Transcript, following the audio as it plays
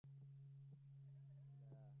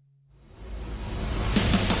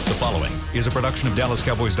following is a production of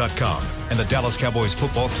DallasCowboys.com and the Dallas Cowboys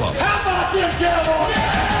Football Club. How about them Cowboys?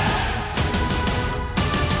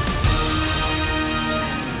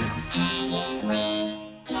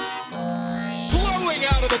 Blowing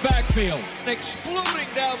out of the backfield,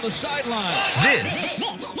 exploding down the sideline. This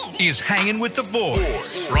is Hanging with the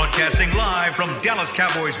Boys, broadcasting live from Dallas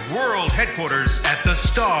Cowboys World Headquarters at the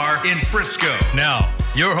Star in Frisco. Now,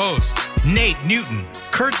 your hosts, Nate Newton,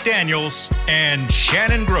 Kurt Daniels, and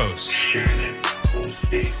Shannon Gross.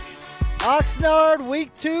 Oxnard,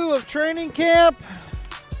 week 2 of training camp.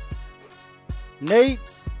 Nate,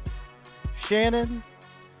 Shannon,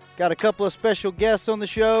 got a couple of special guests on the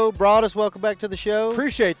show. Broadus, welcome back to the show.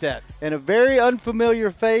 Appreciate that. And a very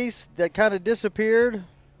unfamiliar face that kind of disappeared.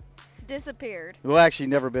 Well, actually,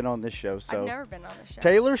 never been on this show. So I've never been on this show.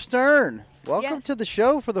 Taylor Stern, welcome Yes. to the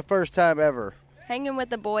show for the first time ever. Hanging with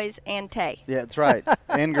the boys and Tay. Yeah, that's right.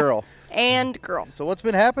 And girl. And girl. So what's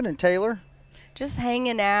been happening, Taylor? Just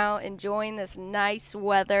hanging out, enjoying this nice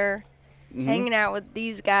weather, hanging out with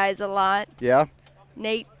these guys a lot. Yeah.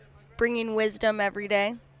 Nate bringing wisdom every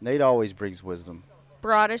day. Nate always brings wisdom.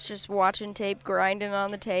 Broadus just watching tape, grinding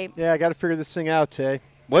on the tape. Yeah, I got to figure this thing out, Tay.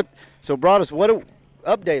 What? So, Broadus,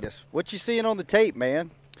 update us. What you seeing on the tape,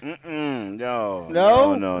 man? No.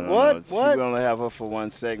 What? We're going to have her for one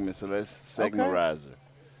segment, so let's segmentize her.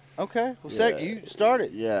 Okay. Well, you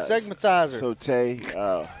started. Yeah. Segmentizer. So, Tay,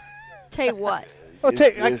 Tay what?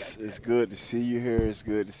 it's good to see you here. It's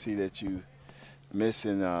good to see that you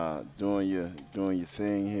missing doing your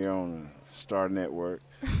thing here on the Star Network.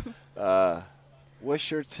 What's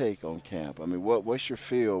your take on camp? I mean, what's your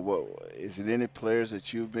feel? What is it? Any players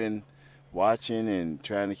that you've been watching and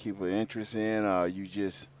trying to keep an interest in, or are you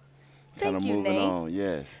just kind of moving on?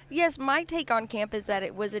 Yes, my take on camp is that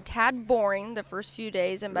it was a tad boring the first few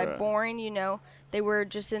days, and by boring, they were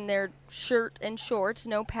just in their shirt and shorts,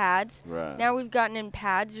 no pads. Right. Now we've gotten in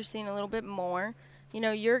pads. You're seeing a little bit more.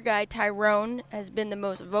 Your guy, Tyrone, has been the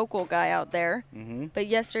most vocal guy out there. Mm-hmm. But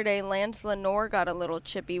yesterday, Lance Lenore got a little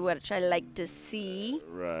chippy, which I like to see.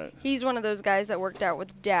 Right. He's one of those guys that worked out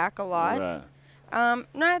with Dak a lot. Right.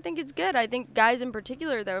 No, I think it's good. I think guys in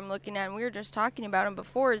particular that I'm looking at, and we were just talking about him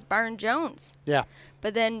before, is Byron Jones. Yeah.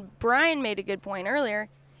 But then Brian made a good point earlier.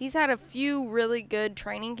 He's had a few really good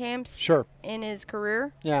training camps in his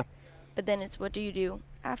career. Yeah. But then it's what do you do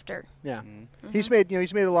after? Yeah. Mm-hmm. He's made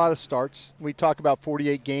a lot of starts. We talk about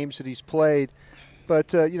 48 games that he's played.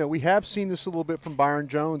 But, we have seen this a little bit from Byron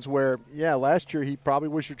Jones where, last year he probably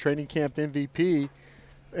was your training camp MVP.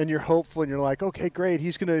 And you're hopeful, and you're like, okay, great.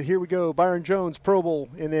 Here we go, Byron Jones, Pro Bowl,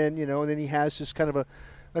 and then and then he has just kind of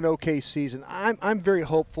an okay season. I'm very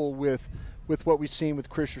hopeful with what we've seen with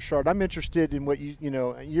Chris Richard. I'm interested in what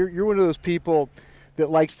you're one of those people that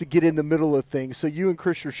likes to get in the middle of things. So you and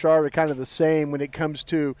Chris Richard are kind of the same when it comes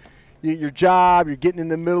to your job. You're getting in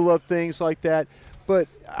the middle of things like that. But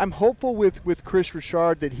I'm hopeful with Chris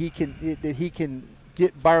Richard that he can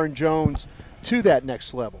get Byron Jones to that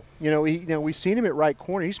next level. We've seen him at right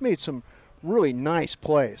corner. He's made some really nice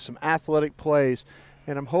plays, some athletic plays,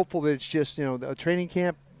 and I'm hopeful that it's just, the training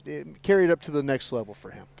camp carried up to the next level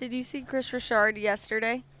for him. Did you see Chris Richard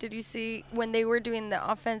yesterday? Did you see when they were doing the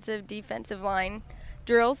offensive, defensive line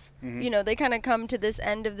drills? Mm-hmm. They kind of come to this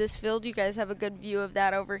end of this field. You guys have a good view of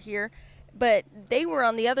that over here. But they were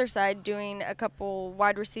on the other side doing a couple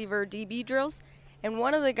wide receiver DB drills. And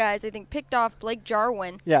one of the guys, I think, picked off Blake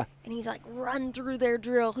Jarwin. Yeah. And he's like, run through their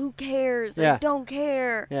drill. Who cares? I don't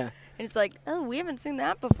care. Yeah. And it's like, oh, we haven't seen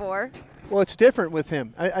that before. Well, it's different with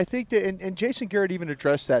him. I think that, and Jason Garrett even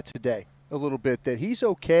addressed that today a little bit, that he's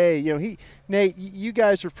okay. Nate, you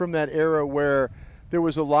guys are from that era where there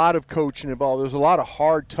was a lot of coaching involved. There was a lot of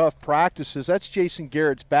hard, tough practices. That's Jason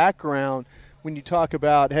Garrett's background when you talk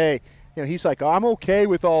about, hey, he's like, I'm okay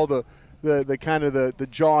with all the kind of the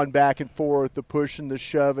jawing back and forth, the push and the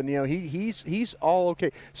shove, and he's all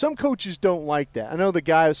okay. Some coaches don't like that. I know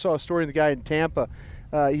I saw a story of the guy in Tampa.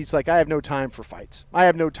 He's like, I have no time for fights. I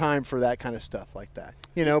have no time for that kind of stuff like that.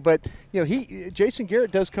 But Jason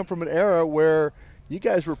Garrett does come from an era where you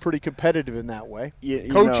guys were pretty competitive in that way,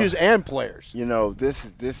 coaches and players.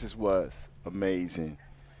 This is what's amazing,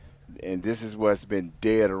 and this is what's been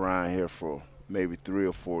dead around here for maybe 3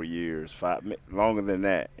 or 4 years, longer than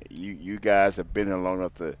that. You guys have been here long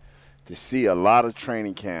enough to see a lot of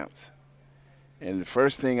training camps. And the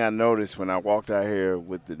first thing I noticed when I walked out here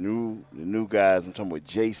with the new guys, I'm talking about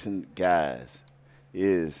Jason guys,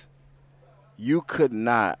 is you could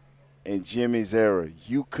not, in Jimmy's era,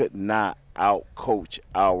 you could not out-coach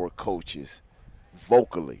our coaches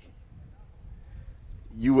vocally.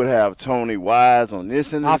 You would have Tony Wise on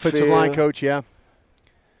this end of the field. Offensive line coach, yeah.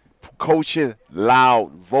 coaching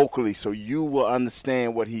loud vocally so you will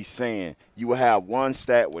understand what he's saying. You will have one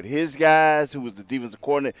stat with his guys, who was the defensive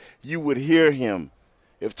coordinator. You would hear him.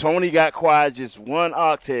 If Tony got quiet just one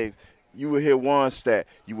octave, you would hear one stat.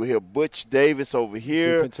 You would hear Butch Davis over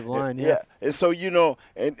here. Defensive line, yeah. And so,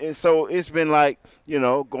 and so it's been like,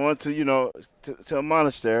 going to, to a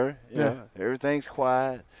monastery. Everything's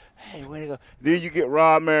quiet. Hey, where you go? Then you get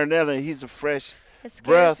Rob Marinelli, and he's a fresh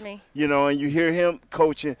breath, me. And you hear him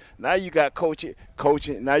coaching. Now you got coaching.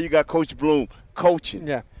 Now you got Coach Bloom coaching.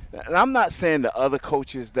 Yeah. And I'm not saying the other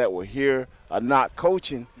coaches that were here are not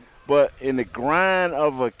coaching, but in the grind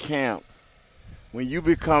of a camp, when you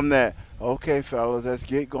become that, okay, fellas, let's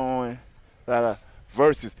get going,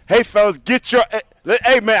 versus, hey, fellas,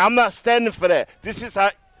 hey, man, I'm not standing for that. This is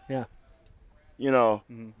how. Yeah.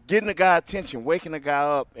 Getting the guy attention, waking the guy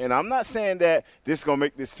up. And I'm not saying that this is going to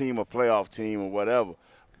make this team a playoff team or whatever,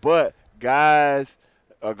 but guys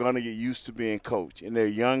are going to get used to being coached. And they're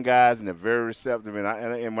young guys, and they're very receptive.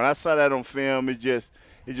 And when I saw that on film, it just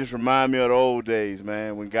reminded me of the old days,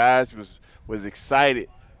 man, when guys was excited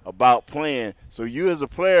about playing. So you as a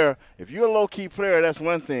player, if you're a low-key player, that's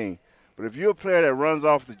one thing. But if you're a player that runs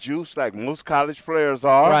off the juice like most college players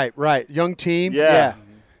are. Right. Young team. Yeah.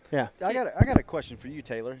 Yeah. I got a question for you,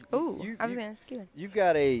 Taylor. Ooh, I was going to ask you. You've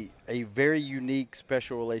got a very unique,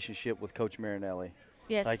 special relationship with Coach Marinelli.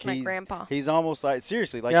 Yes, like my grandpa. He's almost like,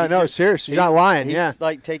 seriously. Like seriously. He's not lying, He's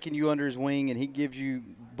like taking you under his wing, and he gives you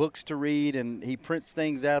books to read, and he prints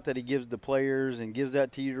things out that he gives the players and gives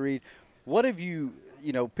that to you to read. What have you,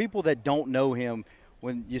 people that don't know him,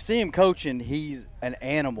 when you see him coaching, he's an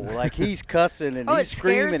animal. Like, he's cussing and he's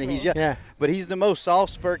screaming. And but he's the most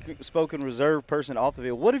soft-spoken, reserved person off the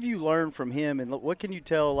field. What have you learned from him, and what can you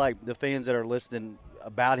tell, like, the fans that are listening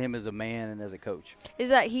about him as a man and as a coach? Is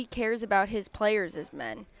that he cares about his players as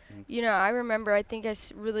men. Mm-hmm. I remember, I think I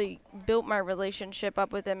really built my relationship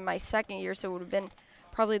up with him my second year, so it would have been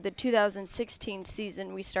probably the 2016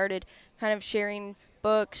 season. We started kind of sharing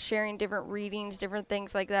books, sharing different readings, different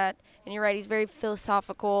things like that. And you're right, he's very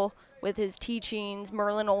philosophical with his teachings.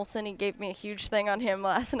 Merlin Olsen, he gave me a huge thing on him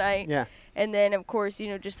last night. Yeah. And then, of course,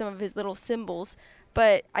 just some of his little symbols.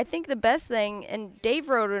 But I think the best thing, and Dave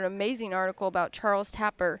wrote an amazing article about Charles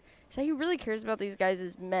Tapper, is that he really cares about these guys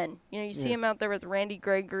as men. You see him out there with Randy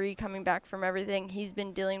Gregory coming back from everything he's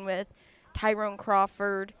been dealing with, Tyrone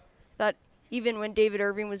Crawford. Thought even when David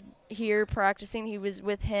Irving was here practicing, he was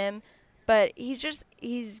with him. But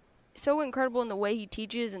he's so incredible in the way he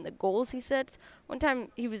teaches and the goals he sets. One time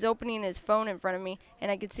he was opening his phone in front of me, and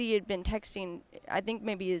I could see he had been texting, I think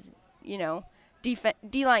maybe his,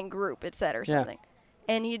 D-line group, et cetera, or something.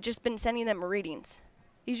 And he had just been sending them readings.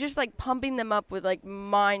 He's just, like, pumping them up with, like,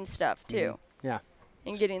 mind stuff, too. Yeah.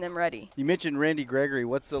 And getting them ready. You mentioned Randy Gregory.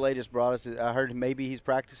 What's the latest broadest? I heard maybe he's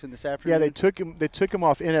practicing this afternoon. Yeah, they took him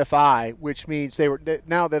off NFI, which means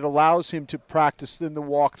now that allows him to practice in the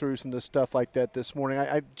walkthroughs and the stuff like that this morning.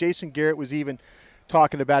 Jason Garrett was even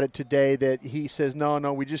talking about it today, that he says, no,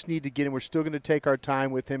 we just need to get him. We're still going to take our time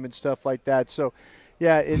with him and stuff like that. So,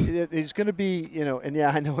 yeah, it's going to be, and yeah,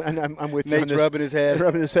 I know, and I'm with you on this. Nate's rubbing his head.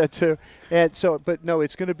 Rubbing his head, too. And so, but no,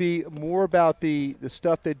 it's going to be more about the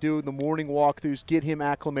stuff they do in the morning walkthroughs, get him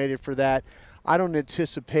acclimated for that. I don't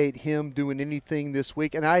anticipate him doing anything this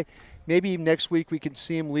week. And maybe next week we can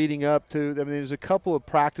see him leading up to, there's a couple of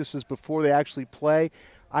practices before they actually play.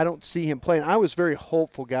 I don't see him playing. I was very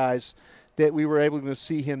hopeful, guys, that we were able to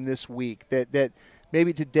see him this week, that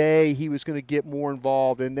maybe today he was going to get more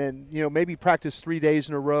involved, and then, maybe practice 3 days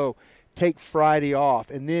in a row, take Friday off,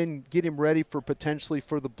 and then get him ready for potentially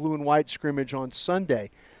for the blue and white scrimmage on Sunday.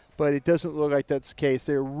 But it doesn't look like that's the case.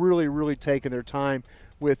 They're really, really taking their time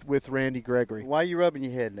with Randy Gregory. Why are you rubbing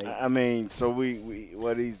your head, Nate? I mean, so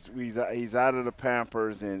he's out of the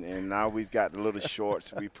Pampers, and now we've got the little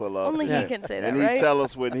shorts we pull up. Only he can say that, and right? he tell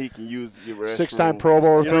us when he can use the restroom. 6-time Pro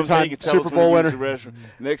Bowler, 3-time Super Bowl winner.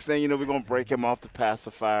 Next thing you know, we're going to break him off the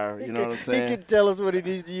pacifier. You know what I'm saying? He can tell us when he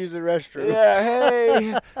needs to use the restroom. Yeah,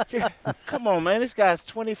 hey. Come on, man. This guy's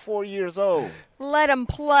 24 years old. Let him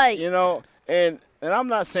play. And I'm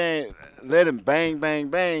not saying let him bang, bang,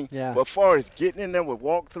 bang. Yeah. But as far as getting in there with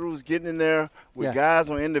walkthroughs, getting in there with guys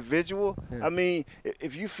on individual, I mean,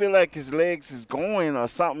 if you feel like his legs is going or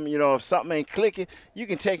something, if something ain't clicking, you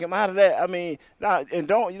can take him out of that. I mean,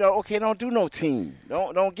 don't do no team.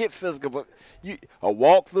 Don't get physical. But a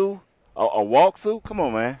walkthrough, come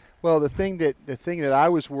on, man. Well, the thing that I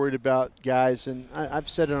was worried about, guys, and I've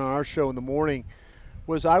said it on our show in the morning,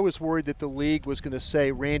 was I was worried that the league was going to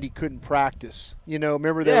say Randy couldn't practice.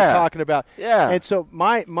 Remember they were talking about. Yeah. And so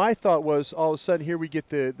my thought was, all of a sudden here we get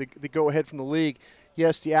the go-ahead from the league.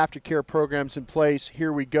 Yes, the aftercare program's in place.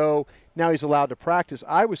 Here we go. Now he's allowed to practice.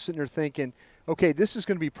 I was sitting there thinking, okay, this is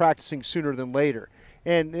going to be practicing sooner than later.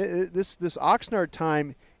 And this Oxnard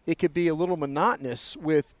time, it could be a little monotonous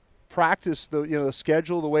with practice, the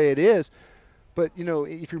schedule the way it is. But,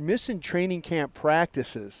 if you're missing training camp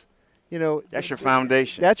practices, that's your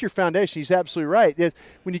foundation. That's your foundation. He's absolutely right.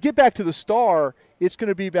 When you get back to the Star, it's going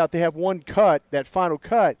to be about they have one cut, that final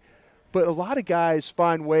cut. But a lot of guys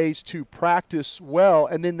find ways to practice well,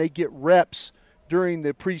 and then they get reps during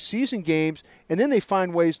the preseason games, and then they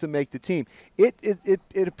find ways to make the team. It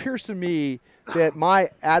appears to me that my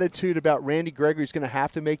attitude about Randy Gregory is going to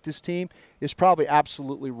have to make this team is probably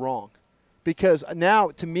absolutely wrong. Because now,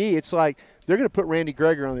 to me, it's like they're going to put Randy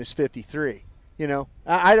Gregory on this 53.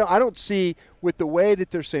 I don't see with the way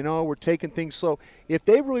that they're saying, oh, we're taking things slow. If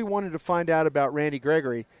they really wanted to find out about Randy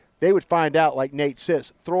Gregory, they would find out, like Nate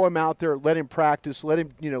says, throw him out there, let him practice, let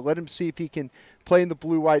him see if he can play in the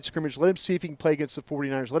blue-white scrimmage, let him see if he can play against the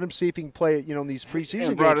 49ers, let him see if he can play, in these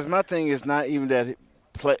preseason games. My thing is not even that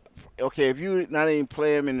play. Okay, if you not even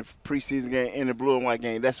play him in the preseason game, in the blue and white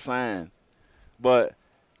game, that's fine. But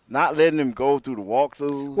not letting him go through the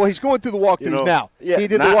walkthroughs. Well, he's going through the walkthroughs now. Yeah, he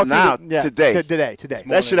did the walkthrough today. Today.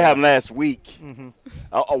 That should have happened last week. Mm-hmm.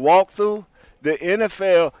 A walkthrough. The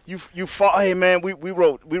NFL, you fought. Hey man, we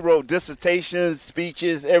wrote dissertations,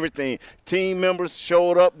 speeches, everything. Team members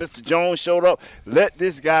showed up. Mr. Jones showed up. Let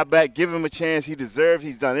this guy back. Give him a chance. He deserves.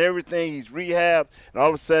 He's done everything. He's rehabbed. And all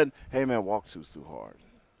of a sudden, hey man, walkthrough's too hard.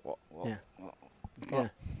 Yeah.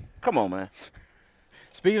 Come on, man.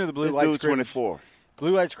 Speaking of the blue-white scrimmage, 24.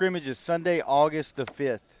 Blue-white scrimmage is Sunday, August the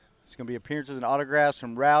 5th. It's going to be appearances and autographs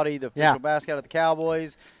from Rowdy, the official mascot of the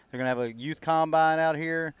Cowboys. They're going to have a youth combine out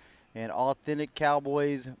here and authentic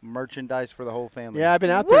Cowboys merchandise for the whole family. Yeah, I've been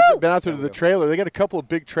out there. Been out there to the trailer. They got a couple of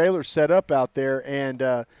big trailers set up out there, and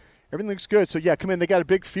everything looks good. So yeah, come in. They got a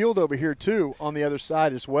big field over here too on the other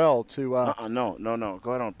side as well. To no.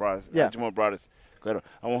 Go ahead on, Broadus. Yeah, I just want Broadus. Go ahead.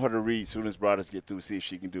 I want her to read as soon as Broadus get through, see if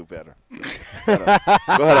she can do better. Go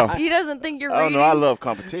ahead on. He doesn't think you're reading. I don't know. I love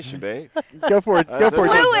competition, babe. Go for it. Go for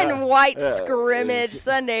it. Blue and white scrimmage,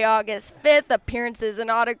 Sunday, August 5th. Appearances and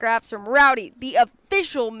autographs from Rowdy, the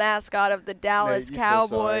official mascot of the Dallas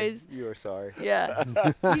Cowboys. So you are sorry. Yeah.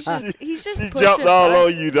 he's just She pushing jumped all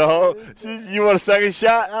buttons. on you, dog. You want a second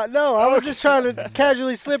shot? No, I was just trying to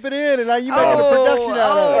casually slip it in, and now you making a production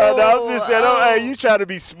out of it. No, I'm just saying, hey, you trying to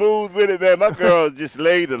be smooth with it, man. My girl just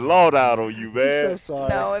laid the law down on you, man. I'm so sorry.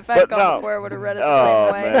 No, if I'd gone before, I would have read it the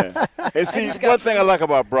same way. Man. And see, one thing I like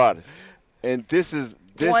about Broadus, and this is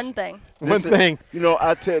One thing. One thing.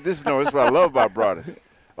 I tell you, this is what I love about Broadus.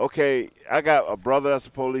 Okay, I got a brother that's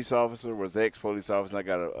a police officer, was an ex-police officer, and I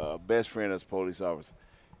got a best friend that's a police officer.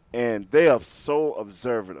 And they are so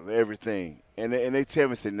observant of everything. And they tell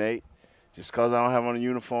me, say, Nate, just because I don't have on a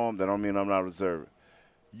uniform, that don't mean I'm not observant.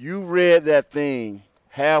 You read that thing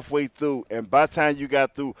halfway through, and by the time you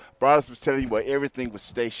got through, Broadus was telling you where everything was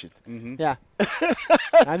stationed. Mm-hmm. Yeah.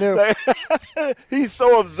 I knew. He's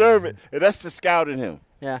so observant, and that's the scout in him.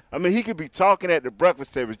 Yeah. I mean, he could be talking at the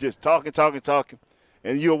breakfast table, just talking.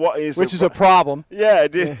 And you'll walk. Which is a problem. Yeah,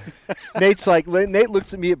 it did. Nate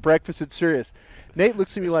looks at me at breakfast. It's serious. Nate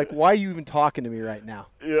looks at me like, "Why are you even talking to me right now?"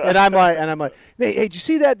 Yeah. And I'm like, Nate, hey, did you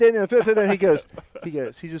see that? He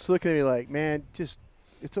goes, he's just looking at me like, man, just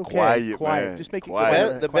it's okay, quiet. Man. Just make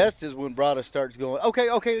Quiet. it. The best is when Broadus starts going, okay,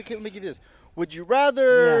 let me get this. Would you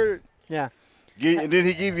rather? Yeah. And then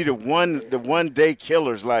he give you the one day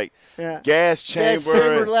killers like gas Gas chamber,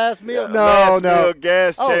 chamber last meal? No. meal,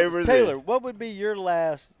 gas chambers. Taylor, what would be your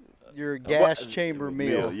gas chamber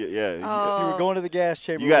meal? Yeah. If you were going to the gas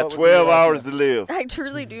chamber, You got what would be your 12 last hours meal? to live. I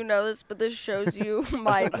truly do know this, but this shows you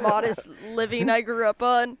my modest living I grew up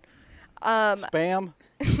on. Spam?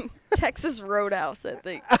 Texas Roadhouse, I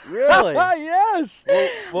think. Really? Yes.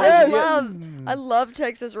 I love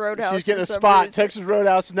Texas Roadhouse. She's getting a for some spot. reason. Texas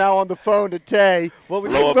Roadhouse is now on the phone to Tay. What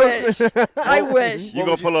would I you wish. I wish. You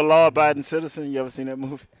gonna pull a law-abiding citizen? You ever seen that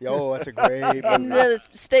movie? Oh, that's a great And movie. the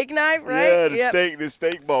steak knife, right? Yeah, Yep. the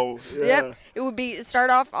steak bowl. Yeah. Yep. It would be start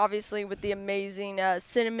off obviously with the amazing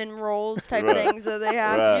cinnamon rolls type Right. things that they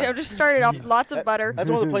have. Right. You know, just start it off with lots of butter. That's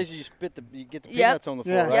one of the places you get the Yep. peanuts on the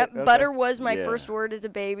floor, Yeah. right? Yep. Okay. Butter was my Yeah. first word as a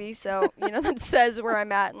baby, so that says where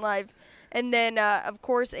I'm at in life. And then, of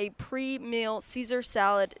course, a pre-meal Caesar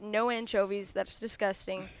salad, no anchovies. That's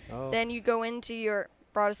disgusting. Oh. Then you go into your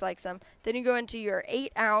Broadus likes them. Then you go into your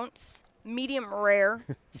 8-ounce medium rare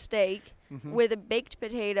steak with a baked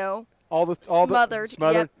potato, smothered.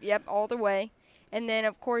 Yep, all the way. And then,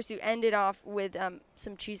 of course, you end it off with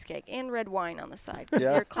some cheesecake and red wine on the side because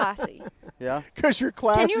Yeah. you're classy. Yeah. Because you're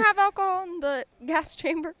classy. Can you have alcohol in the gas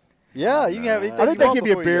chamber? Yeah, you can have it. I think they'll give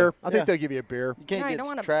you a before beer. go. I think they'll give you a beer. You can't No, I get don't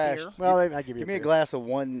want a trashed. beer. Well, I give you Give me a beer. glass of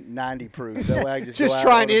 190 proof. That way I can just Just go out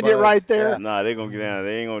try on and the end it bus. right there. Yeah. Nah, they're gonna get down.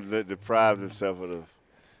 They ain't gonna deprive themselves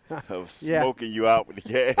of Yeah. smoking you out with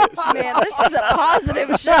the gas. Man, this is a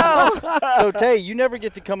positive show. So Tay, you never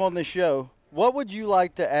get to come on this show. What would you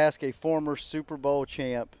like to ask a former Super Bowl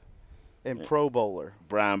champ and Pro Bowler?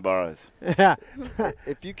 Brian Barnes.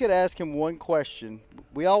 If you could ask him one question,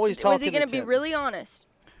 we always talk. Was he going to be really honest?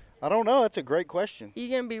 I don't know. That's a great question. You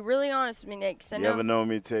going to be really honest with me, Nick? 'Cause I You know. ever know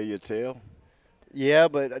me tell your tale? Yeah,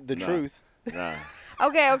 but the Nah. truth. Nah.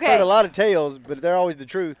 Okay, Heard okay. a lot of tales, but they're always the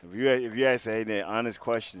truth. If you ask hey, that honest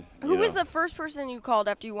question. Who was the first person you called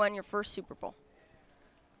after you won your first Super Bowl?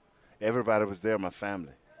 Everybody was there. My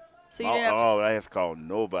family. So you didn't have to, I have called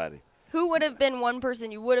nobody. who would have been one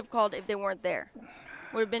person you would have called if they weren't there?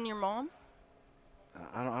 Would have been your mom?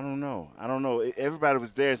 I don't know. I don't know. Everybody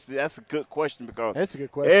was there. So that's a good question because That's a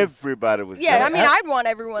good question. everybody was Yeah, there. I mean, I'd want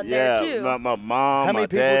everyone yeah, there too. my mom, How many my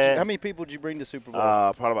people? dad. How many people did you bring to Super Bowl?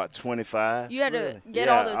 Probably about 25. You had to get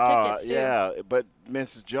all those tickets too. Yeah, but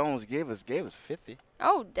Mrs. Jones gave us 50.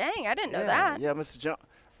 Oh, dang! I didn't know yeah, that. Yeah, Mr. Jones.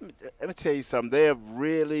 Let me tell you something. They're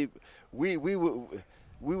really we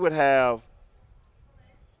would have.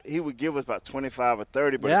 He would give us about 25 or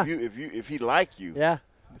 30, but Yeah. if he like you, Yeah.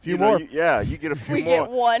 A few you know, more. you get a few We more. get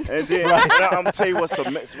one. And then now, I'm gonna tell you what's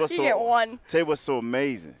You get one. Tell you what's so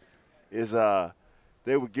amazing is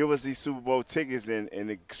they would give us these Super Bowl tickets, and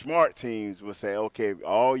the smart teams would say, okay,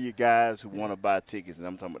 all you guys who want to buy tickets, and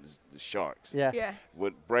I'm talking about the Sharks, Yeah. Yeah.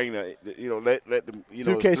 would bring let them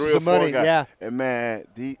Suitcases 3 or of 4 money, guys, yeah. and man,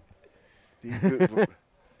 these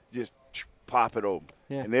just pop it open,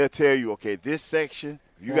 Yeah. and they'll tell you, okay, this section.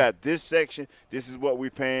 If you got this section, this is what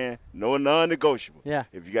we paying. No non-negotiable. Yeah.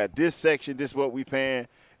 If you got this section, this is what we paying.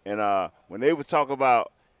 And when they would talk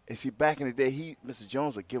about, and see, back in the day, Mr.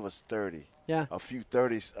 Jones would give us 30. Yeah. A few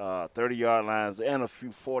 30-yard lines and a few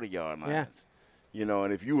 40-yard lines. Yeah. You know,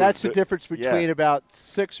 and if you That's were, the difference between about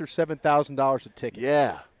 $6,000 or $7,000 a ticket.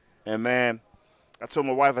 Yeah. And man, I told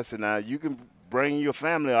my wife, I said, now you can bring your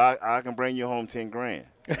family, or I can bring you home $10,000.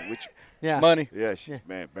 Which Yeah. Money. yeah,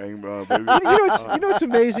 bang, baby. You know what's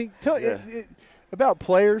amazing? About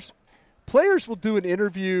players. Players will do an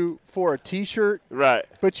interview for a T-shirt, Right.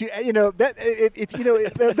 but if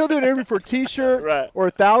they'll do an interview for a T-shirt Right. or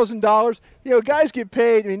 $1,000. Guys get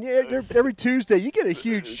paid. I mean, every Tuesday you get a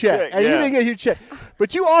huge check, and you yeah. didn't get a huge check,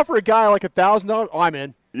 but you offer a guy like $1,000. Oh, I'm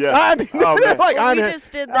in. Yeah. I mean, Oh, man. like, Well, I'm we in. just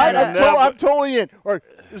did that. I'm totally in. Or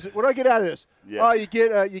what do I get out of this? Yeah. Oh, you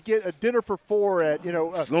get a dinner for 4 at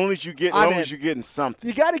As long as you get, I'm as in. you're getting something.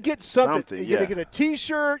 You got to get something. You got yeah. to get a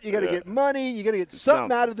T-shirt. You got to Yeah. get money. You got to get something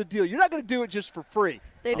Something. out of the deal. You're not going to do it just for free.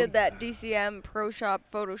 They did that DCM Pro Shop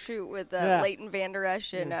photo shoot with Yeah. Leighton Vander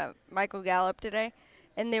Esch and Michael Gallup today,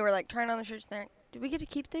 and they were like trying on the shirts. And they're like, "Did we get to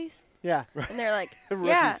keep these?" Yeah. And they're like,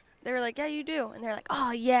 "Yeah." They were like, "Yeah, you do." And they're like,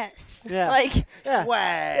 "Oh, yes." Yeah. Like, Yeah.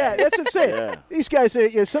 Swag. Yeah, that's what I'm saying. Yeah. These guys,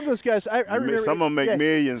 some of those guys, I remember. some of 'em make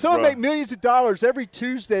millions, Some of bro. them make millions of dollars every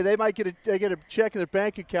Tuesday. They might get a check in their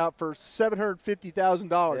bank account for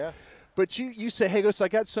 $750,000. Yeah. But you say, hey, listen, I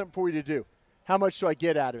got something for you to do. How much do I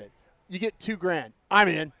get out of it? You get $2,000. I'm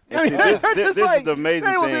in. And see, this is the amazing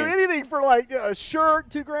they will thing. do anything for like a shirt,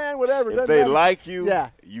 $2,000, whatever. If Doesn't they matter. like you, Yeah.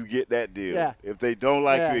 you get that deal. Yeah. If they don't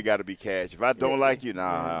like Yeah. you, it got to be cash. If I don't like you,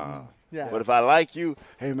 nah. Yeah. But if I like you,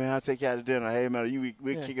 hey, man, I'll take you out to dinner. Hey, man,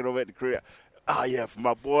 we'll kick it over at the crib. Oh, yeah, for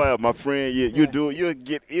my boy or my friend, you do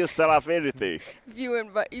it. You'll sell off anything. if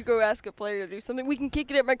you go ask a player to do something, we can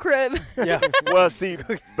kick it at my crib. Yeah. Well, see,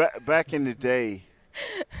 back in the day,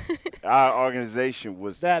 our organization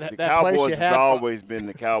was That the place Cowboys you has had- always been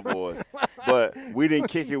the Cowboys, but we didn't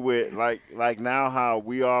kick it with like now how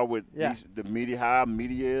we are with Yeah. the media, how our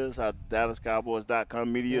media is, how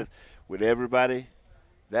DallasCowboys.com media is with everybody.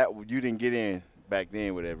 That you didn't get in back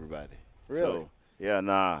then with everybody. Really? So, yeah,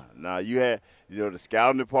 nah. You had the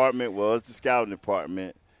scouting department was the scouting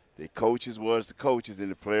department. The coaches was the coaches,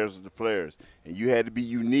 and the players was the players. And you had to be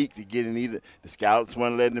unique to get in either. The scouts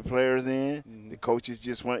weren't letting the players in. Mm-hmm. The coaches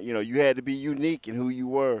just weren't. You had to be unique in who you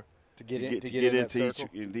were To get in that into circle.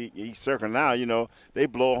 each circle. Now, they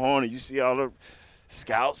blow a horn, and you see all the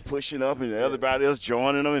scouts pushing up, and everybody else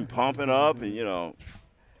joining them and pumping up, and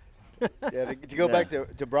Yeah, to go back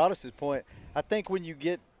to Broadus' point, I think when you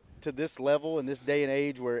get to this level in this day and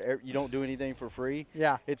age where you don't do anything for free,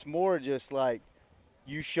 Yeah. it's more just like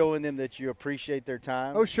you showing them that you appreciate their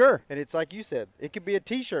time. Oh, sure. And it's like you said, it could be a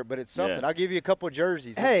T-shirt, but it's something. Yeah. I'll give you a couple of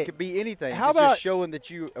jerseys. Hey, It could be anything. how It's about- just showing that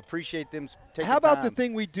you appreciate them taking How about time. the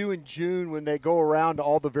thing we do in June when they go around to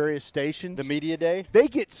all the various stations? The media day? They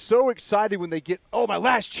get so excited when they get, oh, my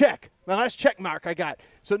last check. my last check mark I got.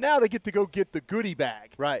 So now they get to go get the goodie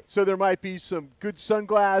bag. Right. So there might be some good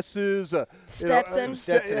sunglasses, Stetson. Some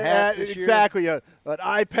Stetson hats this year. exactly, an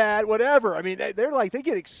iPad, whatever. I mean, they're like, they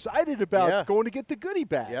get excited about going to get the goodie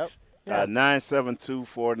bags. Yep. Yeah.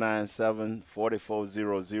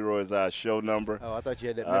 972-497-4400 is our show number. Oh, I thought you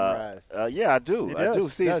had that memorized. Yeah, I do. It I does. do.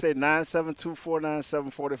 See, It it does. said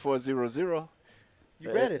 972-497-4400.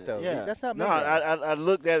 You read it, though. Yeah. That's not No, memorized. I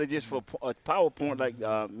looked at it just for a PowerPoint like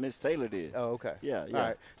Miss Taylor did. Oh, okay. Yeah. All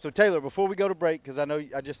right. So, Taylor, before we go to break, because I know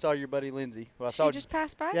I just saw your buddy Lindsay. Well, I She saw just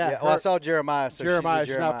passed by? Yeah. I saw Jeremiah. So Jeremiah's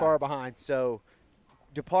she's with not far behind. So,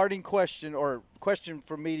 departing question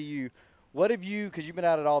from me to you, what have you, because you've been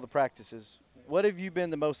out at all the practices, what have you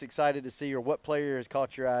been the most excited to see, or what player has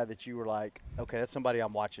caught your eye that you were like, okay, that's somebody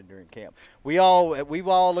I'm watching during camp? We've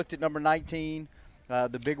all looked at number 19,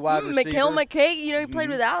 the big wide receiver. Mikhail McKay, he played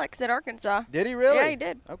with Alex at Arkansas. Did he really? Yeah, he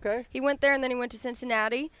did. Okay. He went there, and then he went to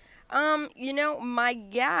Cincinnati. My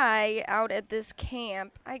guy out at this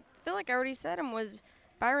camp, I feel like I already said him, was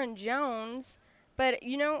Byron Jones. But,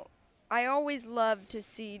 I always love to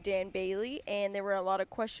see Dan Bailey, and there were a lot of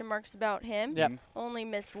question marks about him. Yep. Only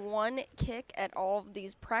missed one kick at all of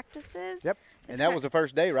these practices. Yep. And that was the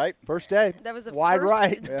first day, right? First day. That was the Wide first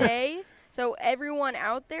right. day. So everyone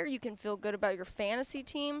out there, you can feel good about your fantasy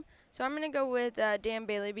team. So I'm going to go with Dan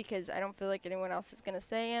Bailey because I don't feel like anyone else is going to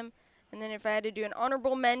say him. And then if I had to do an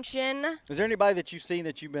honorable mention. Is there anybody that you've seen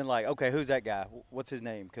that you've been like, okay, who's that guy? What's his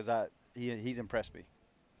name? Because he's impressed me.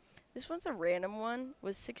 This one's a random one.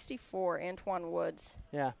 Was 64, Antoine Woods.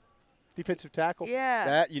 Yeah. Defensive tackle.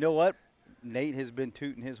 Yeah. You know what? Nate has been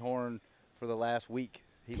tooting his horn for the last week.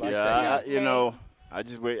 He likes Yeah, that. I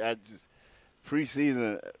just wait.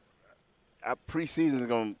 Preseason is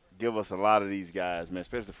going to give us a lot of these guys, man,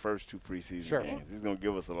 especially the first two preseason games. He's going to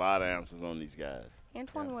give us a lot of answers on these guys.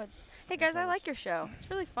 Antoine Woods. Hey, guys, I like your show. It's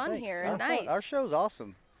really fun Thanks. here and nice. Our show's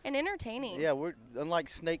awesome. And entertaining. Yeah, we're unlike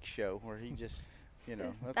Snake's show where he just, that's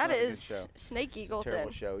that not a good is show. Snake It's a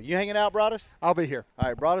terrible Eagleton. show. You hanging out, Broadus? I'll be here. All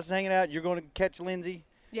right, Broadus is hanging out. You're going to catch Lindsay.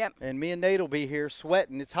 Yep. And me and Nate will be here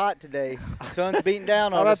sweating. It's hot today. Sun's beating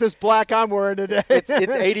down How on about us. this black I'm wearing today? It's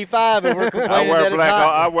 85 and we're I complaining wear that it's black.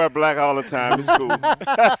 hot. I wear black all the time. It's cool. All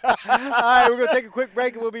right, we're going to take a quick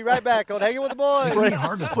break and we'll be right back on Hanging with the Boys. It can be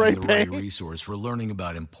hard to find the right resource for learning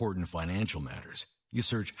about important financial matters. You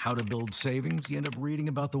search how to build savings, you end up reading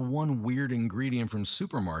about the one weird ingredient from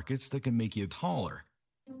supermarkets that can make you taller.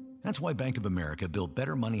 That's why Bank of America built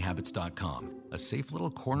BetterMoneyHabits.com, a safe little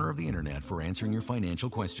corner of the internet for answering your financial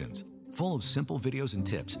questions. Full of simple videos and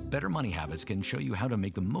tips, Better Money Habits can show you how to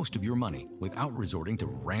make the most of your money without resorting to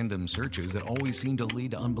random searches that always seem to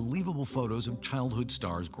lead to unbelievable photos of childhood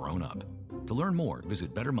stars grown up. To learn more,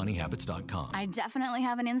 visit BetterMoneyHabits.com. I definitely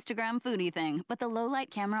have an Instagram foodie thing, but the low-light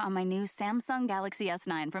camera on my new Samsung Galaxy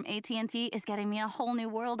S9 from AT&T is getting me a whole new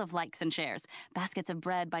world of likes and shares. Baskets of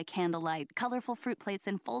bread by candlelight, colorful fruit plates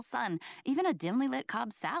in full sun. Even a dimly lit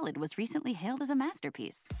Cobb salad was recently hailed as a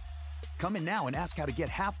masterpiece. Come in now and ask how to get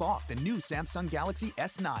half off the new Samsung Galaxy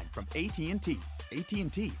S9 from AT&T.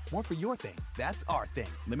 AT&T, more for your thing. That's our thing.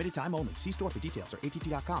 Limited time only. See store for details or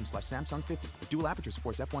att.com/Samsung50. With dual aperture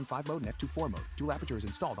supports f1.5 mode and f2.4 mode. Dual aperture is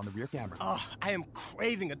installed on the rear camera. Oh, I am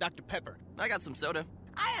craving a Dr. Pepper. I got some soda.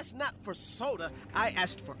 I asked not for soda. I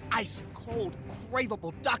asked for ice-cold,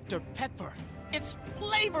 craveable Dr. Pepper. Its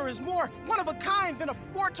flavor is more one-of-a-kind than a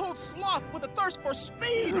four-toed sloth with a thirst for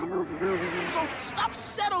speed. So stop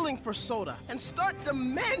settling for soda and start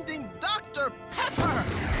demanding Dr. Pepper.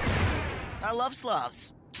 I love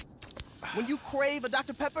sloths. When you crave a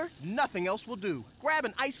Dr. Pepper, nothing else will do. Grab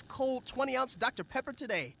an ice-cold 20-ounce Dr. Pepper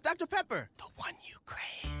today. Dr. Pepper, the one you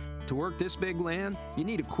crave. To work this big land, you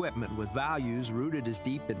need equipment with values rooted as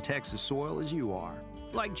deep in Texas soil as you are.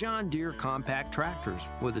 Like John Deere compact tractors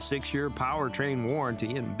with a 6-year powertrain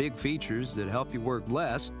warranty and big features that help you work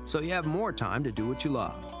less so you have more time to do what you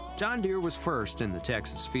love. John Deere was first in the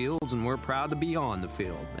Texas fields, and we're proud to be on the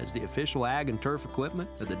field as the official ag and turf equipment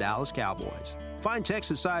of the Dallas Cowboys. Find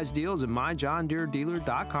Texas-sized deals at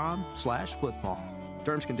myjohndeeredealer.com/football.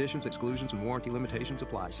 Terms, conditions, exclusions, and warranty limitations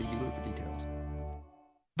apply. See dealer for details.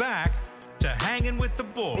 Back to Hanging with the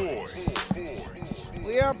Boys.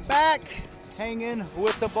 We are back hanging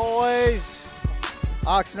with the boys.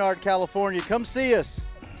 Oxnard, California. Come see us.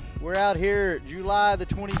 We're out here July the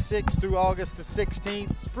 26th through August the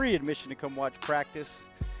 16th. It's free admission to come watch practice.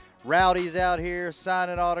 Rowdy's out here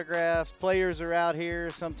signing autographs. Players are out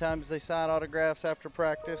here. Sometimes they sign autographs after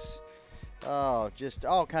practice. Oh, just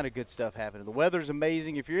all kind of good stuff happening. The weather's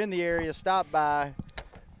amazing. If you're in the area, stop by.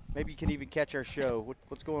 Maybe you can even catch our show.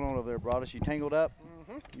 What's going on over there, Broadus? You tangled up?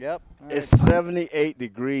 Mm-hmm. Yep. Right. It's 78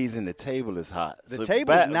 degrees and the table is hot. The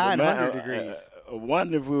table is 900 degrees. I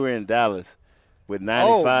wonder if we were in Dallas with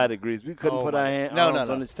 95 degrees. We couldn't put our arms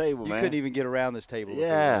on this table, man. You couldn't even get around this table.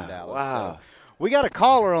 Yeah, in Dallas, wow. So. We got a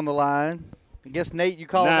caller on the line. I guess, Nate, you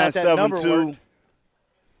called that number worked.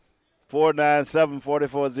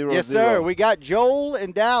 497-4400. Yes, sir. We got Joel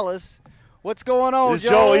in Dallas. What's going on, Is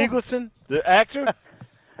Joel Eagleson, the actor?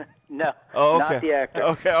 No, oh, okay. Not the actor.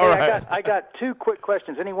 Okay, all right. I got two quick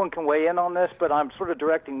questions. Anyone can weigh in on this, but I'm sort of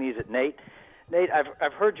directing these at Nate. Nate,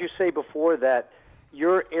 I've heard you say before that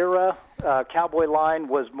your era Cowboy line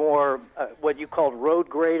was more what you called road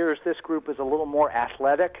graders. This group is a little more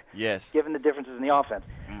athletic. Yes. Given the differences in the offense.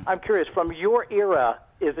 I'm curious, from your era,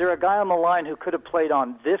 is there a guy on the line who could have played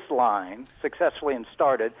on this line successfully and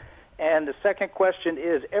started? And the second question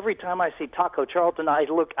is, every time I see Taco Charlton, I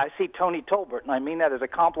see Tony Tolbert, and I mean that as a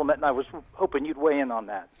compliment, and I was hoping you'd weigh in on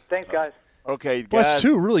that. Thanks, guys. Okay, guys. Well, that's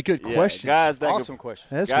two really good questions. Guys that awesome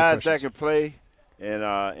questions. Guys that can play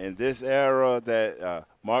in this era that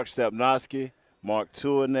Mark Stepnoski, Mark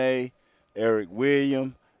Tournay, Eric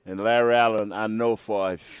Williams, and Larry Allen, I know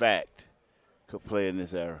for a fact, could play in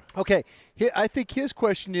this era. Okay, I think his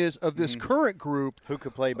question is of this current group, who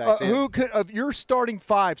could play back then? Who could, of your starting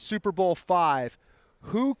five, Super Bowl five,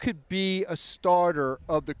 who could be a starter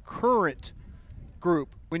of the current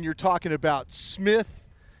group when you're talking about Smith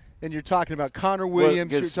and you're talking about Connor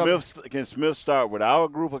Williams? Can Smith start with our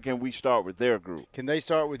group or can we start with their group? Can they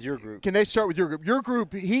start with your group? Can they start with your group? Your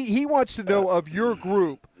group. He wants to know of your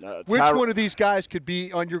group which one of these guys could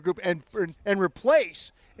be on your group and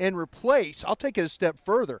replace. And replace, I'll take it a step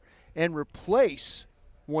further, and replace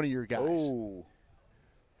one of your guys. Oh.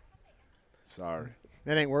 Sorry.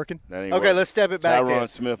 That ain't working? Okay, let's step it back. Tyron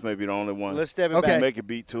Smith may be the only one. Let's step it back. Make it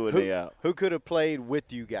beat two and they out. Who could have played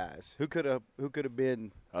with you guys? Who could have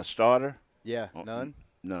been a starter? Yeah, none?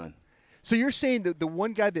 None. So you're saying that the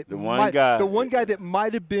one guy that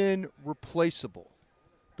might have been replaceable.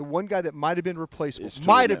 The one guy that might have been replaceable.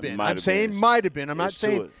 Might have been. I'm saying might have been. I'm not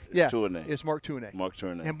saying. Tournay. It's Mark Tournay. Mark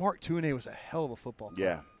Tournay. And Mark Tournay was a hell of a football player.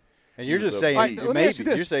 Yeah. And you're just saying maybe.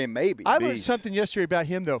 You're saying maybe. I learned something yesterday about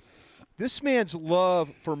him, though. This man's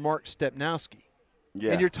love for Mark Stepnoski.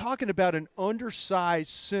 Yeah. And you're talking about an undersized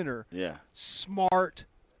center. Yeah. Smart,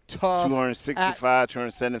 tough. 265,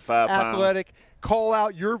 275 pounds. Athletic.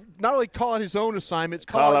 Not only call out his own assignments.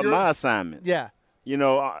 Call out my assignment. Yeah. You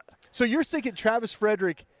know. So you're thinking Travis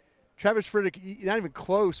Frederick, not even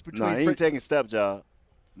close between. No, he ain't taking step job.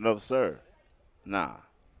 No, sir. Nah.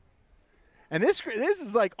 And this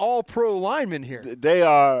is like all pro linemen here. They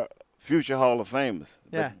are future Hall of Famers.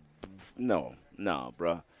 Yeah. No,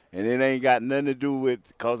 bro. And it ain't got nothing to do with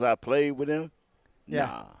because I played with him. Yeah.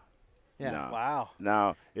 Nah. Yeah. Nah. Wow.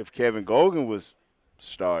 Now, if Kevin Gogan was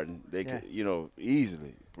starting, they could,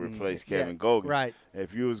 easily replace Kevin Gogan. Right.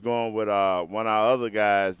 If you was going with one of our other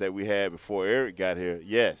guys that we had before Eric got here,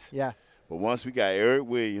 yes. Yeah. But once we got Eric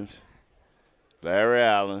Williams, Larry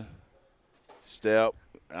Allen, Step,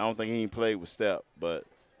 I don't think he even played with Step, but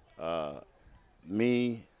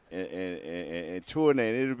me and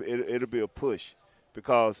Tournay, it'll be a push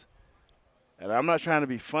because, and I'm not trying to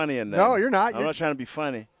be funny or nothing. No, you're not. I'm not trying to be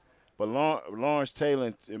funny, but Lawrence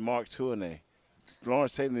Taylor and Mark Tournay,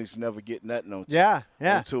 Lawrence Taylor needs to never get nothing on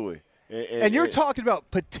Tui. And you're talking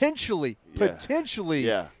about potentially,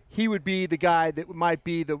 he would be the guy that might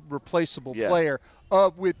be the replaceable player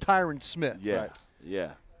with Tyron Smith. Yeah, right?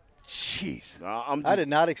 Yeah. Jeez. I did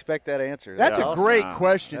not expect that answer. That's a great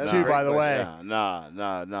question, too, by the way. Nah,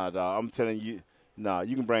 dog. I'm telling you,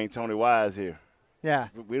 you can bring Tony Wise here. Yeah.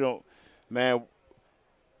 We don't, man.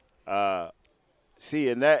 See,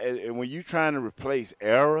 and when you're trying to replace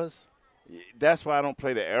eras, that's why I don't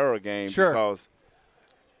play the era game. Sure. Because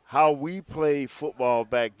how we play football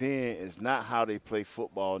back then is not how they play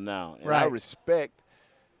football now. And I respect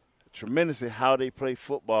tremendously how they play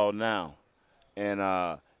football now.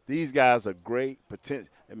 And these guys are great potential.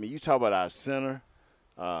 I mean, you talk about our center,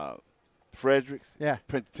 Fredericks,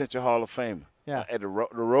 potential Hall of Famer. Yeah. At the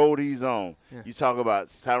road he's on. Yeah. You talk about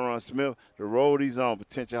Tyron Smith, the road he's on,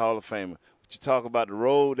 potential Hall of Famer. But you talk about the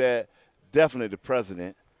road that definitely the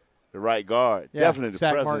president, the right guard, definitely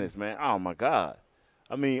the presidents, man. Oh, my God.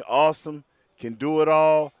 I mean, awesome, can do it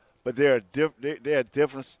all, but they're a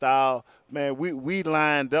different style. Man, we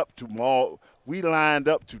lined up to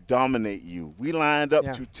dominate you. We lined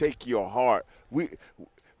up to take your heart. We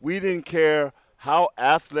didn't care how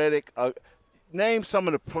athletic. Name some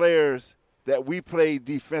of the players that we played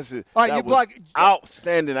defensive.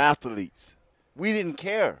 Outstanding athletes. We didn't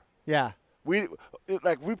care. Yeah. We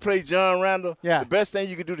play John Randall. Yeah. The best thing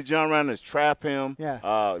you can do to John Randall is trap him. Yeah.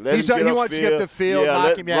 Let him get he wants to get the field,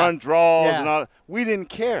 knock him. Run draws and all. We didn't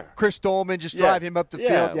care. Chris Dolman just drive him up the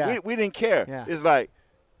field. Yeah. We didn't care. Yeah. It's like,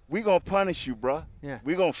 we're going to punish you, bro. Yeah.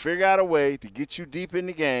 We're going to figure out a way to get you deep in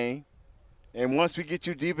the game. And once we get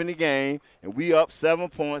you deep in the game and we up 7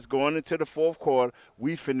 points going into the fourth quarter,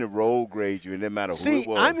 we finna roll grade you, and no matter who it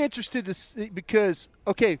was. I'm interested to see because,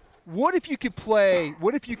 okay, what if you could play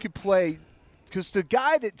because the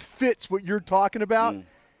guy that fits what you're talking about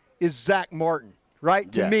is Zach Martin,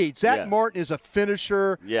 right? To me, Zach Martin is a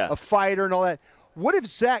finisher, a fighter and all that. What if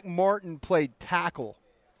Zach Martin played tackle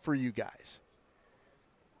for you guys?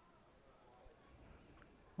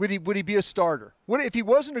 Would he be a starter? What if he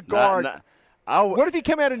wasn't a guard? What if he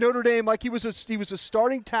came out of Notre Dame like he was a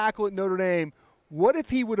starting tackle at Notre Dame? What if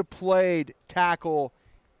he would have played tackle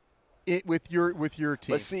with your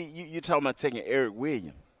team? But see, you're talking about taking Eric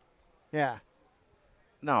Williams. Yeah.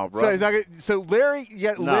 No, bro. So Larry,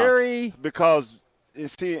 Larry. Because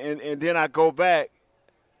and then I go back.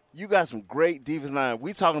 You got some great defense line.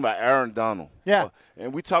 We talking about Aaron Donald. Yeah.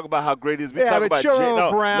 And we talk about how great he is. We talk talk about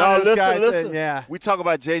Jerome Brown. Listen. Yeah. We talk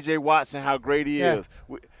about J.J. Watson, how great he is.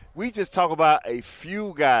 We just talk about a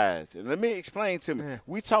few guys. And let me explain to me. Yeah.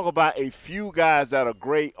 We talk about a few guys that are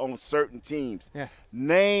great on certain teams. Yeah.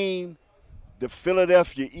 Name the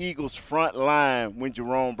Philadelphia Eagles front line when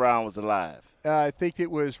Jerome Brown was alive. I think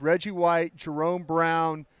it was Reggie White, Jerome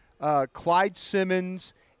Brown, Clyde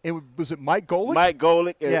Simmons, and was it Mike Golick? Mike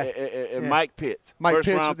Golick and Mike Pitts. First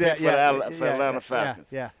round pick for Atlanta Falcons.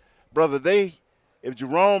 Yeah. Brother, if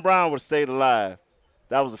Jerome Brown would have stayed alive,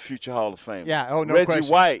 that was a future Hall of Famer. Yeah, no Reggie question.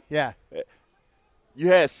 White. Yeah. You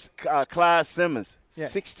had Clyde Simmons, 16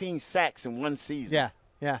 16 sacks in one season. Yeah,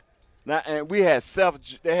 yeah. Now, and they had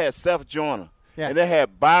Seth Joyner. Yeah. And they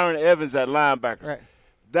had Byron Evans at linebackers. Right.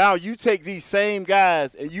 Now you take these same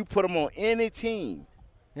guys and you put them on any team.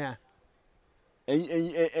 Yeah.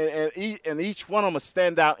 And each one of them will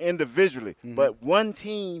stand out individually. Mm-hmm. But one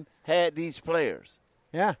team had these players.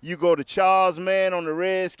 Yeah. You go to Charles Mann on the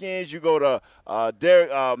Redskins. You go to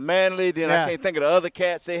Derek Manley. Then I can't think of the other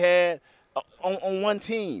cats they had on one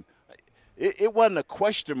team. It wasn't a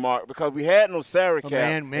question mark because we had no salary cap,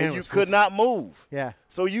 and you could not move. Yeah.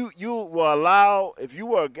 So you were allowed, if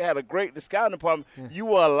you had a great scouting department, you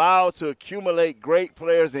were allowed to accumulate great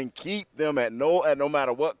players and keep them at no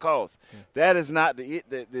matter what cost. Yeah. That is not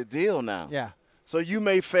the deal now. Yeah. So you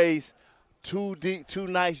may face two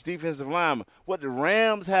nice defensive linemen. What the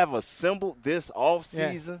Rams have assembled this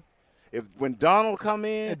offseason, when Donald come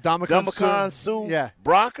in, Ndamukong Suh,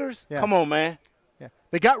 Brockers, come on, man. Yeah.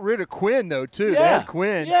 They got rid of Quinn though too. They had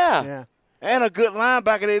Quinn. Yeah. And a good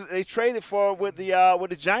linebacker they traded for with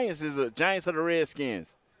the Giants the Giants of the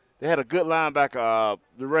Redskins. They had a good linebacker,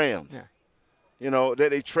 the Rams. Yeah. You know,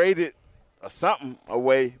 that they traded something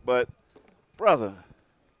away, but brother,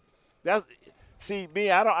 I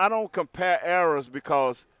don't compare eras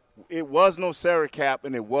because it was no salary cap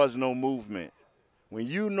and it was no movement. When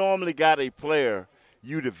you normally got a player,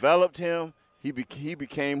 you developed him. He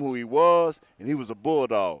became who he was, and he was a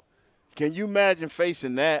bulldog. Can you imagine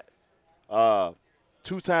facing that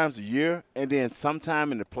 2 times a year and then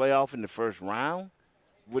sometime in the playoff in the first round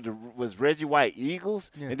was Reggie White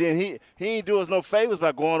Eagles? Yeah. And then he ain't do us no favors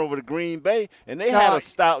by going over to Green Bay, and they had a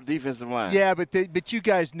stout defensive line. Yeah, but you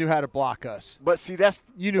guys knew how to block us. But see,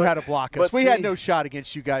 you knew how to block us. We had no shot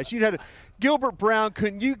against you guys. You had Gilbert Brown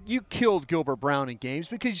couldn't. You killed Gilbert Brown in games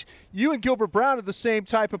because you and Gilbert Brown are the same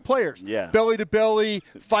type of players. Yeah. Belly to belly,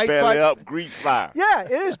 fight. Up, grease fire. Yeah,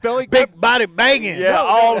 it is belly. Big body banging. Yeah,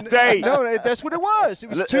 all day. No, that's what it was. It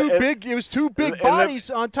was big. It was two big bodies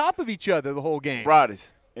on top of each other the whole game. Bodies.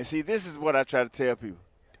 And see, this is what I try to tell people.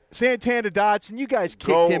 Santana Dotson, you guys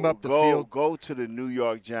kicked him up the field. Go to the New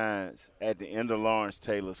York Giants at the end of Lawrence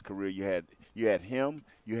Taylor's career. You had him.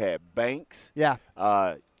 You had Banks. Yeah.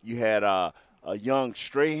 You had a young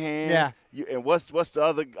Strahan. Yeah. And what's the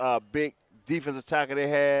other big defensive tackle they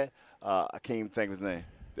had? I can't even think of his name.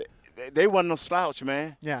 They wasn't no slouch,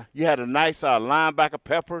 man. Yeah. You had a nice linebacker,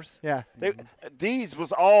 Peppers. Yeah. These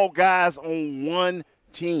was all guys on one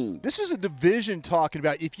team. This was a division talking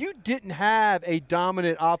about. If you didn't have a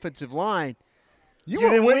dominant offensive line, you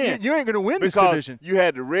didn't win. You ain't going to win this division. You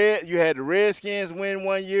had the Redskins win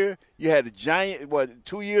 1 year. You had the Giants.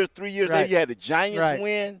 2 years, 3 years later, you had the Giants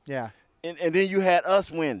win. Yeah. And then you had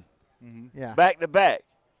us win. Mm-hmm. Yeah. Back to back.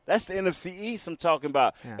 That's the NFC East I'm talking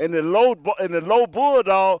about. Yeah. And the low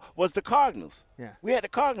bulldog was the Cardinals. Yeah. We had the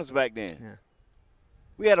Cardinals back then. Yeah.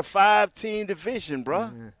 We had a 5-team division, bro.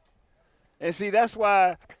 Yeah. And see, that's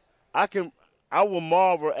why I will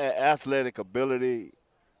marvel at athletic ability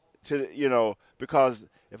because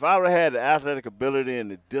if I would have had the athletic ability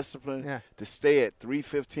and the discipline to stay at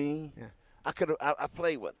 315, I could have. I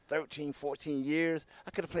played 13, 14 years.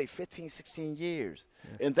 I could have played 15, 16 years,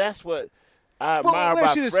 and that's what I admire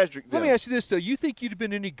about Frederick. Let me ask you this though: you think you'd have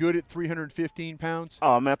been any good at 315 pounds?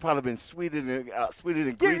 Oh man, I'd probably been sweeter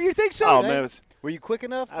than grease. You think so? Oh man, were you quick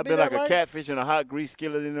enough? I've been like a catfish in a hot grease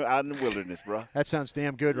skillet out in the wilderness, bro. That sounds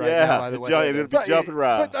damn good now. By the way, it'll be jumping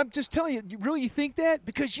around. But I'm just telling you, you think that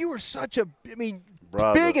because you were such a,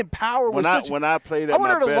 Brother, big and power. When I played at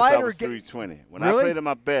my best, I was 320. When I played at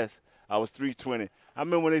my best, I was 320. I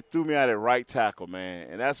remember when they threw me out at right tackle, man,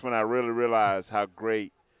 and that's when I really realized how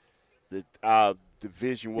great the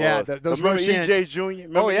division was. Yeah, those remember E.J. Jr.?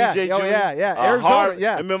 Remember E.J. Jr.? Yeah.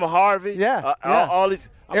 Arizona, Remember Harvey? All these.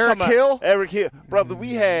 Eric Hill? Eric Hill. Brother,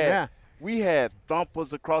 we had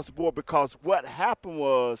thumpers across the board because what happened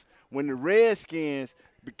was when the Redskins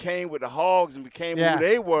became with the Hogs and became who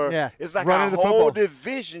they were, it's like our whole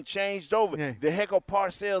division changed over. The Heckle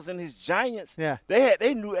Parcells and his Giants, they had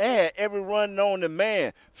every run known to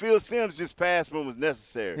man. Phil Simms just passed when was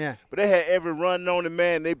necessary. But they had every run known to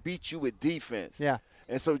man. They beat you with defense.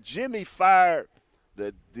 And so Jimmy fired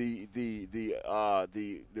the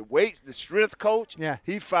strength coach.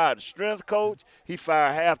 He fired the strength coach. He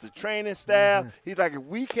fired half the training staff. He's like, if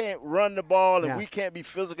we can't run the ball and we can't be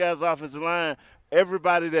physical as offensive line,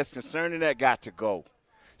 everybody that's concerned in that got to go.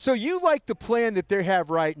 So you like the plan that they have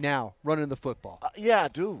right now, running the football? Yeah, I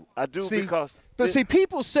do. Because – But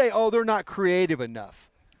people say, they're not creative enough.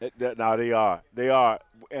 No, they are. They are.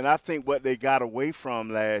 And I think what they got away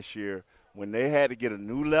from last year when they had to get a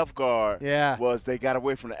new left guard was they got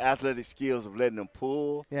away from the athletic skills of letting them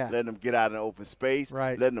pull, letting them get out in open space,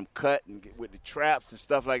 letting them cut and get with the traps and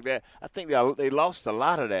stuff like that. I think they lost a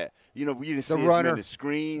lot of that. We didn't see as many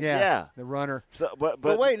screens. The runner. So, but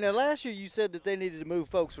wait, now last year you said that they needed to move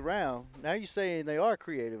folks around. Now you're saying they are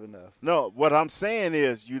creative enough. No, what I'm saying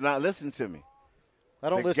is you're not listening to me. I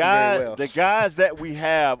don't listen very well. The guys that we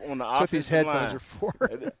have on the offensive line. That's what these headphones are for.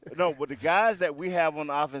 No, but the guys that we have on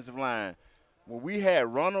the offensive line, when we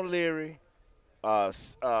had Ronald Leary,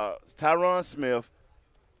 Tyron Smith,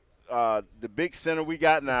 the big center we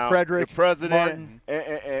got now, Frederick, the president, Martin,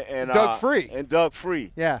 and Doug Free. And Doug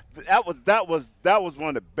Free. Yeah. That was one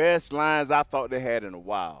of the best lines I thought they had in a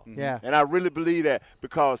while. Yeah. And I really believe that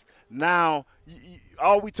because now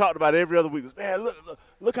all we talked about every other week was, man,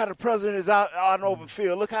 look how the president is out in open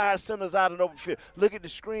field. Look how our center's out in open field. Look at the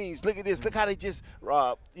screens. Look at this. Look how they just,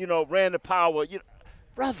 ran the power.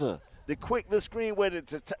 Brother, the quick little screen where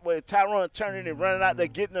Tyron turning and running out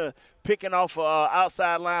there, picking off an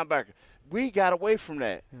outside linebacker. We got away from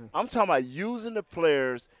that. I'm talking about using the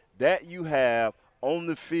players that you have on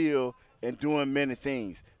the field and doing many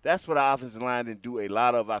things. That's what our offensive line didn't do a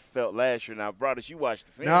lot of, I felt, last year. Now, Brothers, you watched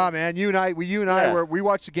the film. No, man, you and I we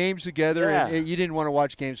watched the games together, and you didn't want to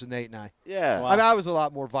watch games with Nate and I. Yeah. Wow. I was a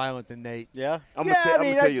lot more violent than Nate. Yeah? I'm going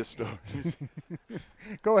to tell you a story.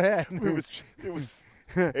 Go ahead. It was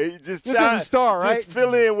hey, this is the Star, right? Just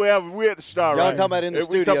fill in wherever we're at the Star, Y'all right? talking about in the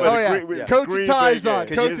studio. Coat and ties on.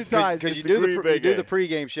 Coat and ties. Because you do the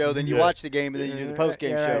pregame show, then you watch the game, and then you do the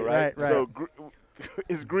postgame show, right? So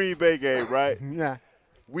it's Green Bay game, right? Yeah.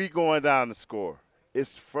 We going down to score.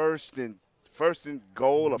 It's first and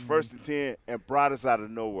goal or first and 10, and brought us out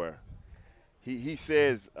of nowhere. He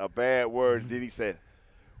says a bad word, and then he said,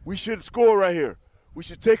 we shouldn't score right here. We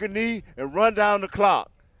should take a knee and run down the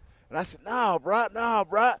clock. And I said, nah, bro.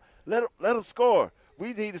 Let him score.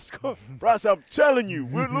 We need to score. Bro, I said, I'm telling you,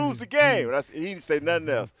 we'll lose the game. And he didn't say nothing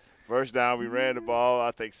else. First down, we ran the ball.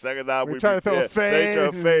 I think second down, we tried to throw a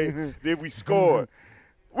fade. Then we scored.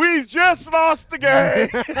 We just lost the game.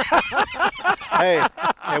 Hey,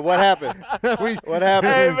 what happened? What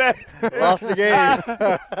happened? Hey, man. Lost the game.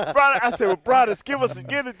 I said, well, brothers, give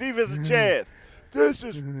the defense a chance. This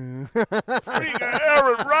is freaking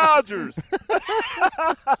Aaron Rodgers.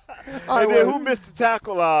 And then who missed the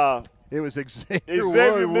tackle? It was Xavier.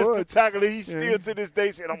 Xavier missed the tackle. He's still to this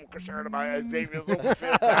day saying, I'm concerned about Xavier's open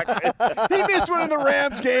field tackle. He missed one in the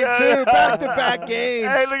Rams game, too. Back-to-back games.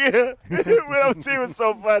 Hey, look at him. Well, it was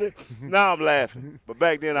so funny. Now I'm laughing. But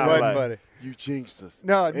back then I was like, funny. You jinxed us.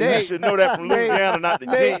 No, and Nate. you should know that from Louisiana, not the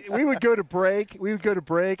jinx. We would go to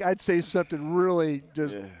break. I'd say something really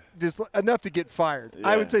just enough to get fired. Yeah.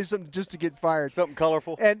 I would say something just to get fired. Something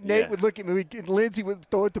colorful. And Nate would look at me. Lindsey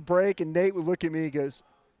would throw it to break, and Nate would look at me and goes,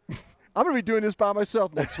 I'm going to be doing this by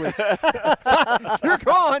myself next week. You're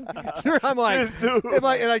gone. I'm like,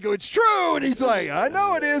 and I go, it's true. And he's like, I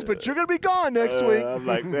know it is, but you're going to be gone next week. I'm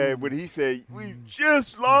like, man, when he said, we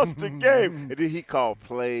just lost the game. And then he called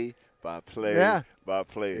play by play. Yeah. By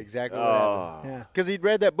play. Exactly. Yeah. Because he'd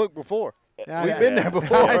read that book before. Yeah, We've been there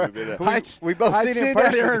before. We both I'd seen seen it in that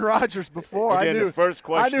person. Aaron Rodgers before. And I then knew the first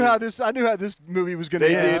question. I knew how this movie was going to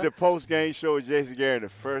They end. did the post-game show with Jason Garrett. The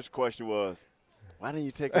first question was, why didn't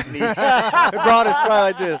you take a knee? It brought us by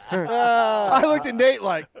like this. I looked at Nate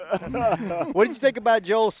like. What did you think about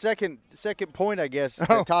Joel's second point, I guess?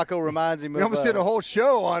 That Taco reminds him We of. almost did a whole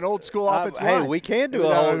show on old school offensive Hey, line. we can do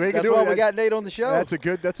a whole. That's why we got Nate on the show. That's a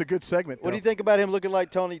good segment. What do you think about him looking like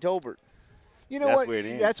Tony Tolbert? You know That's what? where it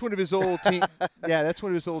ends. That's one of his old team. Yeah, that's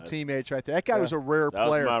one of his old teammates right there. That guy was a rare That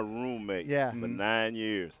player. was my roommate for 9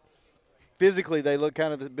 years. Physically, they look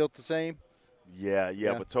kind of built the same. Yeah.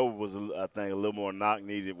 But Tolbert was, I think, a little more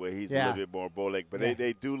knock-needed where he's a little bit more bow-legged. But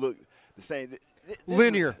they do look the same.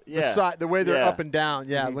 Linear. The way they're up and down.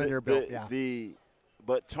 Yeah, Mm-hmm. linear built. Yeah.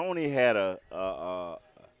 But Tony had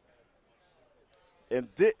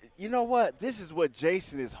you know what? This is what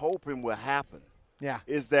Jason is hoping will happen. Yeah.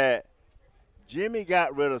 Is that Jimmy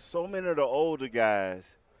got rid of so many of the older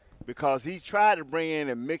guys because he tried to bring in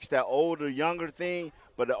and mix that older, younger thing,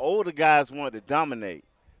 but the older guys wanted to dominate.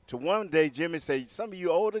 To one day, Jimmy said, some of you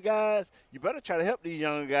older guys, you better try to help these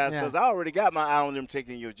younger guys because I already got my eye on them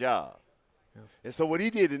taking your job. Yeah. And so what he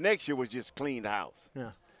did the next year was just clean the house.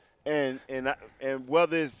 Yeah. And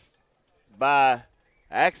whether it's by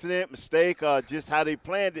accident, mistake, or just how they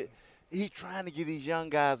planned it, he's trying to give these young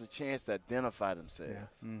guys a chance to identify themselves.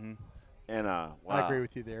 Yeah. Mm-hmm. And wow. I agree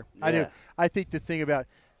with you there. Yeah. I do. I think the thing about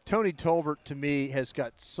Tony Tolbert to me has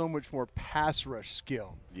got so much more pass rush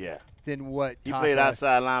skill. Yeah. Than what he played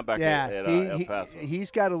outside linebacker at El Paso. He's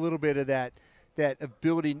got a little bit of that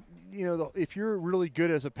ability. You know, if you're really good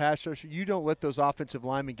as a pass rusher, you don't let those offensive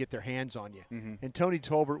linemen get their hands on you. Mm-hmm. And Tony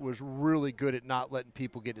Tolbert was really good at not letting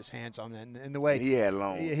people get his hands on them. And the way he had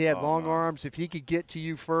long arms. If he could get to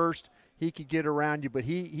you first, he could get around you. But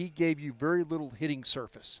he gave you very little hitting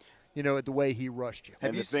surface. You know, the way he rushed you.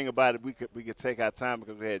 And the thing about it, we could take our time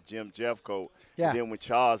because we had Jim Jeffcoat. Yeah. And then when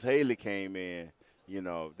Charles Haley came in, you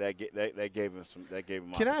know, that gave him some. That gave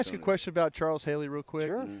him. Can I ask a question about Charles Haley real quick?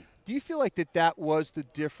 Sure. Mm-hmm. Do you feel like that was the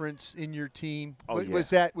difference in your team? Oh,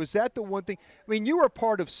 Was that the one thing? I mean, you were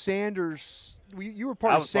part of Sanders. You were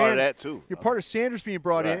part I of was Sanders. part of that too. You're part of Sanders being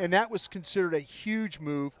brought in, Right. and that was considered a huge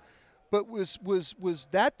move. But was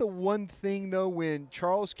that the one thing though when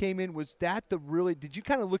Charles came in? Was that did you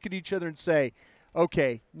kind of look at each other and say,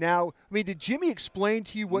 okay, now, I mean, did Jimmy explain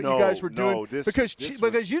to you what you guys were doing?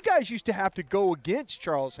 Because you guys used to have to go against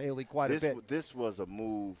Charles Haley quite a bit. This was a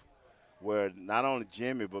move where not only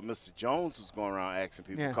Jimmy but Mr. Jones was going around asking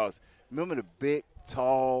people because remember the big,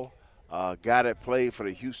 tall guy that played for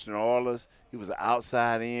the Houston Oilers? He was an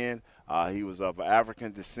outside end. He was of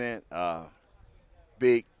African descent.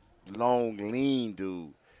 Big, long, lean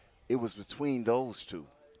dude. It was between those two.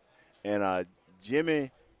 And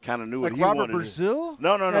Jimmy kind of knew what he wanted. Like Robert Brazil?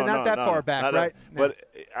 No, not that far back, right? But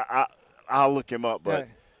I'll look him up. But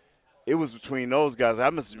it was between those guys. I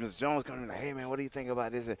remember Mr. Jones coming in like, hey, man, what do you think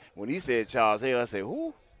about this? And when he said Charles Haley, I said,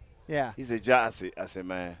 who? Yeah. He said, Josh. I said,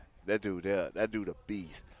 man, that dude a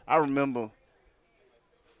beast. I remember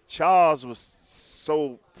Charles was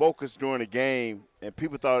so focused during the game, and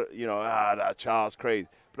people thought, you know, Charles crazy.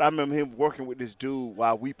 But I remember him working with this dude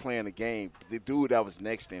while we playing the game. The dude that was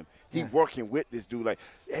next to him, he working with this dude like,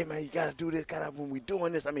 hey, man, you got to do this. When we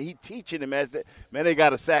doing this, I mean, he teaching him as that. Man, they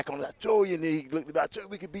got a sack on. I told you, he looked at me. I told you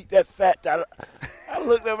we could beat that fat. I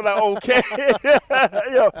looked at him like, okay.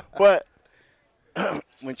 You know, but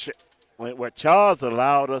when what Charles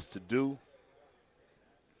allowed us to do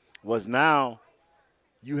was now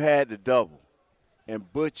you had the double. And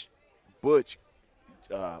Butch, what's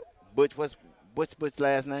Butch's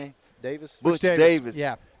last name? Davis. Butch Davis.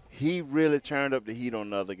 Yeah. He really turned up the heat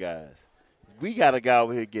on the other guys. We got a guy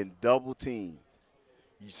over here getting double teamed.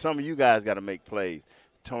 Some of you guys got to make plays.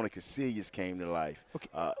 Tony Casillas came to life.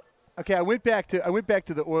 Okay. I went back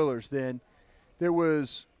to the Oilers. Then there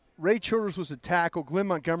was Ray Childress was a tackle. Glenn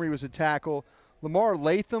Montgomery was a tackle. Lamar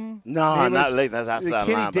Latham. No, not Latham. That's outside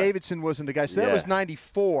Kenny linebacker. Davidson wasn't the guy. So that was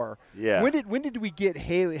 94. Yeah. When did we get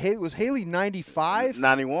Haley? Was Haley 95?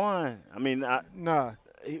 91. I mean, no.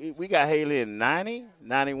 We got Haley in 90,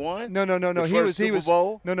 91. No. He was Super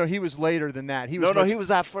Bowl. No. He was later than that. He was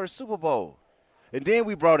our first Super Bowl, and then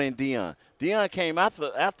we brought in Deion. Deion came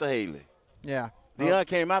after Haley. Yeah. Deion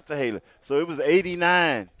came after Haley, so it was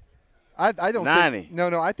 89. I don't 90. think.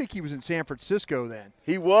 No. I think he was in San Francisco then.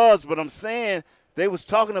 He was, but I'm saying they was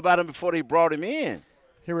talking about him before they brought him in.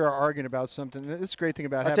 Here we are arguing about something. This is a great thing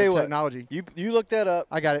about I'll tell having you technology. What, you look that up.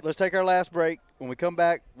 I got it. Let's take our last break. When we come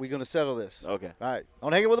back, we're going to settle this. Okay. All right.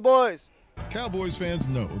 On Hanging with the Boys. Cowboys fans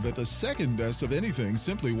know that the second best of anything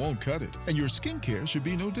simply won't cut it, and your skincare should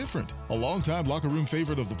be no different. A longtime locker room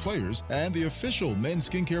favorite of the players and the official men's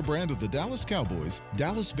skincare brand of the Dallas Cowboys,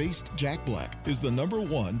 Dallas-based Jack Black is the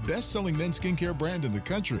 #1 best-selling men's skincare brand in the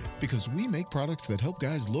country because we make products that help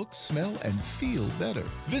guys look, smell, and feel better.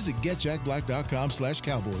 Visit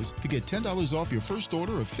getjackblack.com/cowboys to get $10 off your first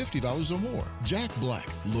order of $50 or more. Jack Black.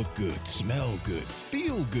 Look good, smell good,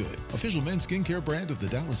 feel good. Official men's skincare brand of the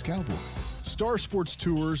Dallas Cowboys. Star Sports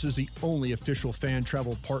Tours is the only official fan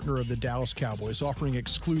travel partner of the Dallas Cowboys, offering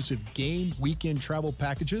exclusive game weekend travel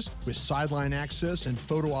packages with sideline access and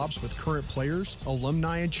photo ops with current players,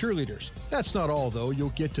 alumni, and cheerleaders. That's not all, though. You'll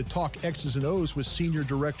get to talk X's and O's with Senior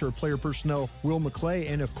Director of Player Personnel Will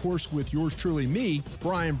McClay, and of course with yours truly, me,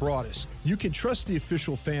 Brian Broaddus. You can trust the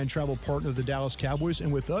official fan travel partner of the Dallas Cowboys,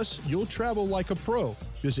 and with us, you'll travel like a pro.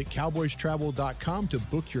 Visit cowboystravel.com to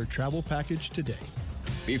book your travel package today.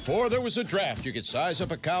 Before there was a draft, you could size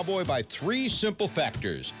up a cowboy by 3 simple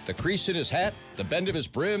factors: the crease in his hat, the bend of his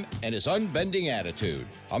brim, and his unbending attitude.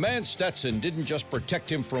 A man Stetson didn't just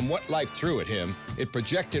protect him from what life threw at him, it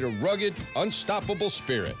projected a rugged, unstoppable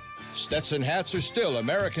spirit. Stetson hats are still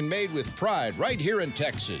American-made with pride right here in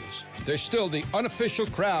Texas. They're still the unofficial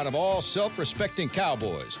crown of all self-respecting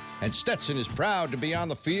cowboys, and Stetson is proud to be on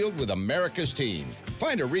the field with America's team.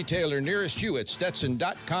 Find a retailer nearest you at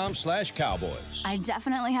stetson.com/cowboys. I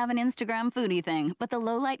definitely have an Instagram foodie thing, but the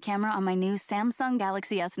low-light camera on my new Samsung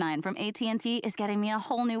Galaxy S9 from AT&T is getting me a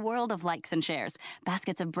whole new world of likes and shares.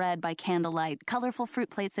 Baskets of bread by candlelight, colorful fruit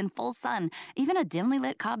plates in full sun. Even a dimly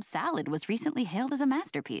lit Cobb salad was recently hailed as a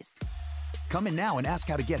masterpiece. Come in now and ask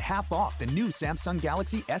how to get half off the new Samsung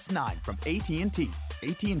Galaxy S9 from AT&T.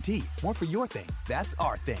 AT&T, more for your thing. That's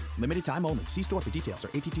our thing. Limited time only. See store for details or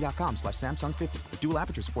att.com/Samsung50. The dual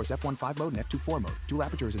aperture supports f1.5 mode and f2.4 mode. Dual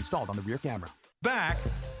aperture is installed on the rear camera. Back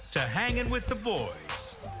to Hanging with the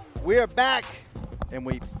Boys. We are back, and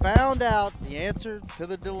we found out the answer to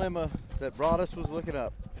the dilemma that Broaddus was looking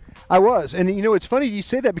up. I was. And, you know, it's funny you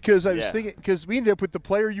say that because I was thinking, because we ended up with the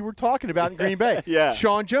player you were talking about in Green Bay.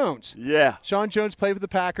 Sean Jones. Yeah. Sean Jones played with the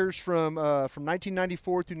Packers from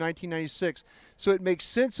 1994 through 1996. So it makes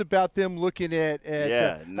sense about them looking at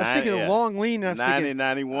I was thinking of Long Lean.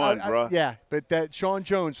 91, bro. Yeah, but that Sean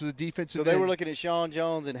Jones was a defensive So they were looking at Sean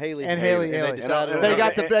Jones and Haley. And Haley.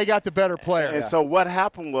 They got the better player. And so what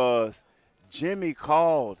happened was Jimmy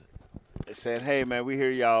called and said, hey, man, we hear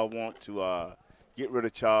y'all want to get rid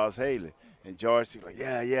of Charles Haley. And George was like,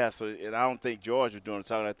 yeah. So, and I don't think George was doing the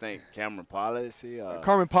talking. I think Cameron Policy.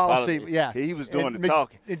 Carmen Policy, yeah. He was doing the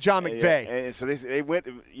talking. And John McVay. And so they went,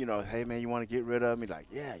 hey, man, you want to get rid of me? Like,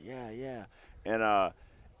 yeah. And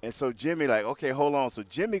so Jimmy like, okay, hold on. So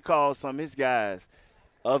Jimmy called some of his guys,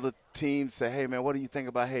 other teams, say, hey, man, what do you think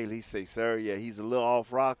about Haley? He say, sir, yeah, he's a little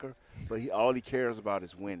off rocker, but all he cares about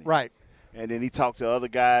is winning. Right. And then he talked to other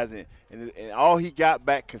guys, and all he got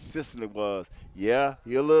back consistently was,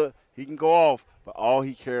 he can go off, but all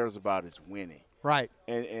he cares about is winning. Right.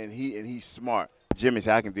 And he's smart. Jimmy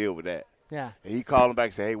said, I can deal with that. Yeah. And he called him back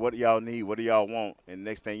and said, hey, what do y'all need? What do y'all want? And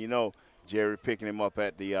next thing you know, Jerry picking him up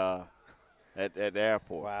at the at the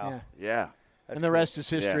airport. Wow. Yeah. And the rest is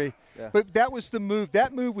history. Yeah. But that was the move.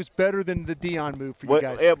 That move was better than the Deion move for you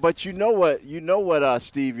guys. Yeah, but you know what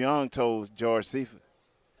Steve Young told George Seifert?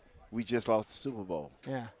 We just lost the Super Bowl.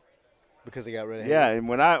 Yeah. Because he got rid of Haley. Yeah, and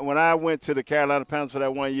when I went to the Carolina Panthers for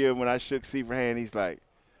that 1 year, when I shook Seifert hand, he's like,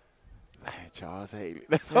 man, Charles Haley.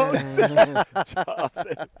 That's all he said. Charles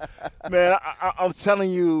Haley. Man, I'm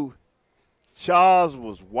telling you, Charles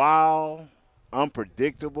was wild,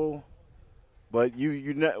 unpredictable. But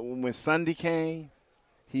you know, when Sunday came,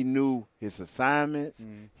 he knew his assignments.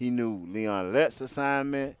 Mm. He knew Leon Lett's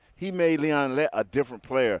assignment. He made Leon Lett a different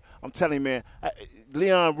player. I'm telling you, man,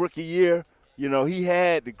 Leon rookie year, he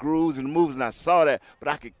had the grooves and the moves, and I saw that. But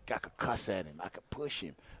I could cuss at him. I could push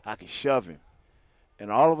him. I could shove him. And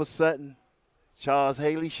all of a sudden, Charles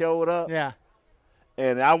Haley showed up. Yeah.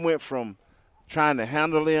 And I went from trying to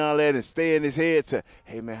handle Leon Lett and stay in his head to,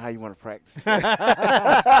 hey, man, how you want to practice? How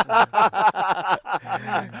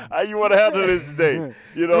you want to handle this today?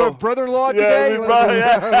 Your brother-in-law today?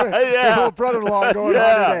 Yeah. Little brother-in-law going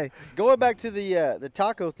on today. Going back to the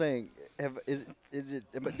taco thing,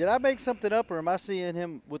 did I make something up, or am I seeing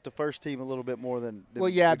him with the first team a little bit more than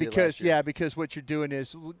because what you're doing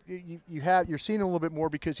is you're seeing him a little bit more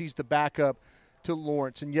because he's the backup to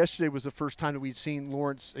Lawrence, and yesterday was the first time that we'd seen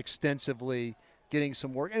Lawrence extensively getting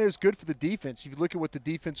some work, and it was good for the defense. If you look at what the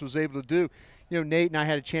defense was able to do, Nate and I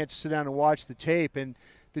had a chance to sit down and watch the tape, and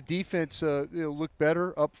the defense looked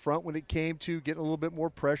better up front when it came to getting a little bit more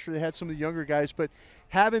pressure. They had some of the younger guys, but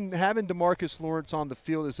having DeMarcus Lawrence on the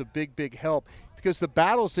field is a big, big help because the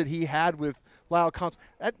battles that he had with Lyle Collins,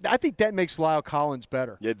 I think that makes Lyle Collins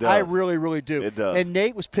better. It does. I really, really do. It does. And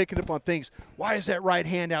Nate was picking up on things. Why is that right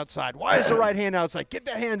hand outside? Why is the right hand outside? Get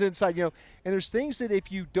that hand inside. And there's things that if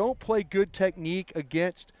you don't play good technique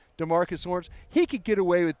against DeMarcus Lawrence, he could get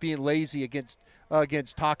away with being lazy against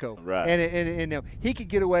Taco. Right. And he could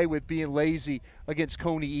get away with being lazy against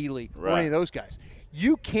Coney Ely or Right. any of those guys.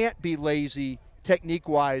 You can't be lazy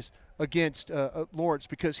technique-wise against Lawrence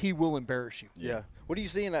because he will embarrass you. Yeah. What are you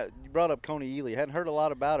seeing? You brought up Coney Ely. Hadn't heard a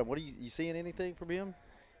lot about him. What are you seeing anything from him?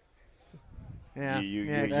 Yeah,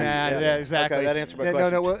 Yeah, exactly. Okay, that answered my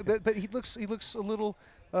question. No, but he looks a little.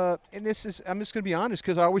 And this is, I'm just going to be honest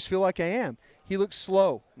because I always feel like I am. He looks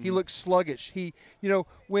slow. He looks sluggish.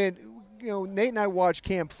 When Nate and I watched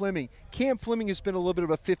Cam Fleming. Cam Fleming has been a little bit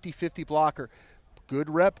of a 50-50 blocker. Good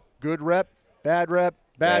rep, bad rep.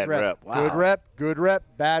 Wow. Good rep,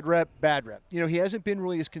 bad rep. He hasn't been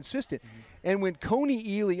really as consistent. And when Coney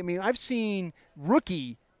Ely, I've seen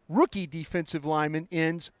rookie defensive lineman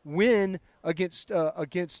ends win against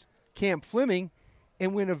Cam Fleming,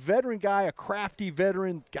 and when a veteran guy, a crafty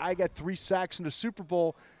veteran guy, got 3 sacks in the Super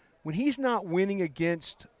Bowl, when he's not winning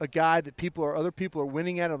against a guy that other people are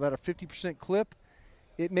winning at about a 50% clip,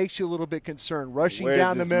 it makes you a little bit concerned. Rushing Where's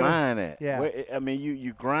down the his middle. mind at? Yeah.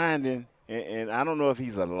 You grinding, and I don't know if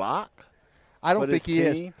he's a lock. I don't think he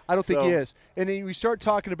is. Think he is. And then we start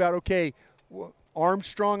talking about,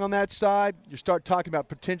 Armstrong on that side. You start talking about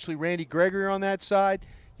potentially Randy Gregory on that side.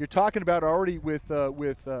 You're talking about already with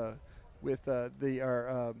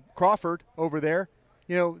Crawford over there.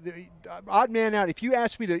 The odd man out. If you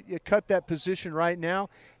ask me to cut that position right now,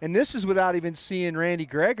 and this is without even seeing Randy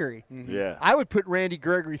Gregory, I would put Randy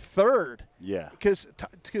Gregory third. Yeah.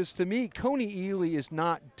 Because to me, Coney Ely is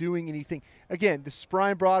not doing anything. Again, this is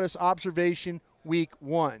Brian Broaddus observation week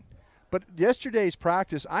 1. But yesterday's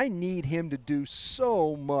practice, I need him to do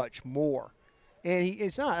so much more. And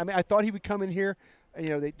it's not. I thought he would come in here.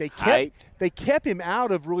 They kept him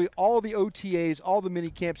out of really all the OTAs, all the mini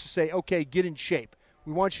camps to say, okay, get in shape.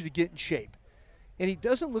 We want you to get in shape. And he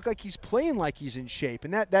doesn't look like he's playing like he's in shape,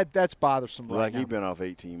 and that's bothersome right now. Like he's been off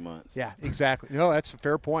 18 months. Yeah, exactly. No, that's a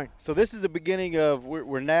fair point. So this is the beginning of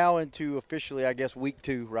we're now into officially, I guess, week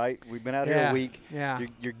 2, right? We've been out here a week. Yeah.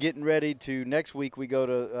 You're getting ready to next week. We go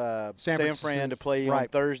to San Fran to play on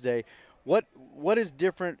Thursday. What is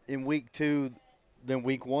different in week 2 than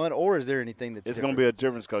week 1, or is there anything that's It's going to be a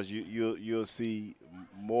difference because you'll see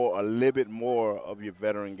a little bit more of your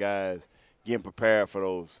veteran guys getting prepared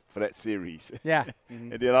for that series. Yeah.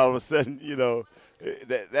 And then all of a sudden,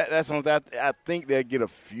 that's something I think they'll get a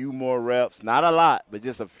few more reps. Not a lot, but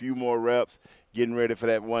just a few more reps getting ready for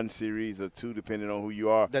that one series or 2, depending on who you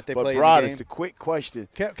are. That they but play Broad, in the game. it's a quick question.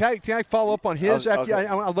 Can I follow up on his? Okay.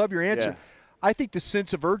 I love your answer. Yeah. I think the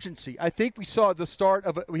sense of urgency. I think we saw at the start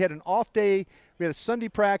of we had an off day. We had a Sunday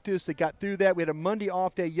practice. They got through that. We had a Monday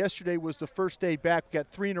off day. Yesterday was the first day back. We got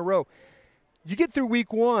 3 in a row. You get through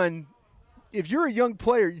week 1. If you're a young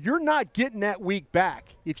player, you're not getting that week back.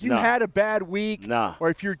 If you had a bad week, or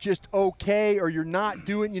if you're just okay, or you're not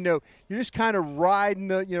doing, you're just kind of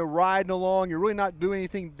riding along. You're really not doing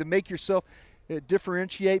anything to make yourself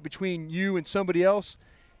differentiate between you and somebody else.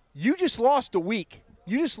 You just lost a week.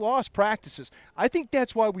 You just lost practices. I think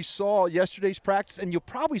that's why we saw yesterday's practice, and you'll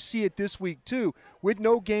probably see it this week too, with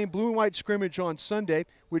no game, blue and white scrimmage on Sunday,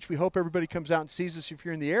 which we hope everybody comes out and sees us if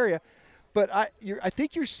you're in the area. But I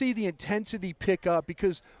think you see the intensity pick up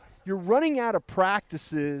because you're running out of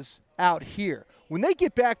practices out here. When they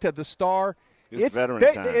get back to the Star, it's veteran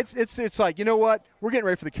time. It's like, you know what? We're getting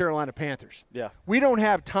ready for the Carolina Panthers. Yeah. We don't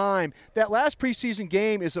have time. That last preseason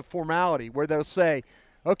game is a formality where they'll say,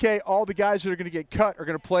 okay, all the guys that are going to get cut are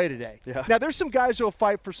going to play today. Yeah. Now, there's some guys that will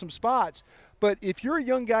fight for some spots, but if you're a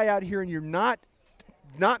young guy out here and you're not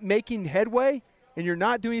making headway and you're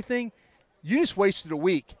not doing anything, you just wasted a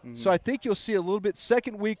week. Mm-hmm. So I think you'll see a little bit.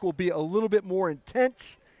 Second week will be a little bit more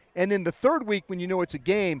intense. And then the third week, when you know it's a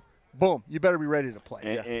game, boom, you better be ready to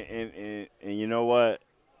play. And you know what?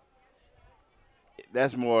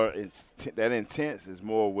 That's more – that intense is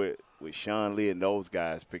more with Sean Lee and those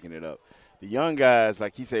guys picking it up. The young guys,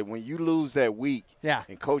 like he said, when you lose that week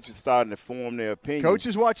and coaches starting to form their opinion.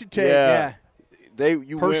 Coaches watching tape,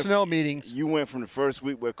 personnel meetings. You went from the first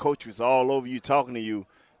week where coach was all over you talking to you.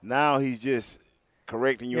 Now he's just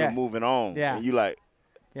correcting you and moving on. Yeah. And you like,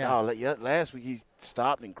 last week he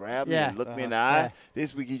stopped and grabbed me and looked me in the eye. Yeah.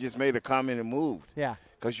 This week he just made a comment and moved. Yeah.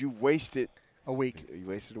 Because you wasted a week. You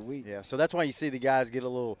wasted a week. Yeah, so that's why you see the guys get a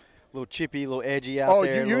little little chippy, little edgy out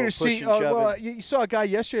there. You're going to see. Well, you saw a guy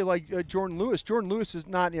yesterday like Jordan Lewis. Jordan Lewis is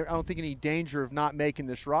not, I don't think, any danger of not making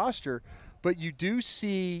this roster. But you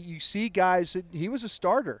see guys that he was a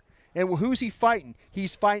starter. And who's he fighting?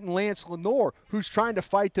 He's fighting Lance Lenoir, who's trying to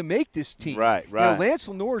fight to make this team. Right. Lance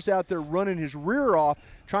Lenoir's out there running his rear off,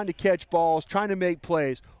 trying to catch balls, trying to make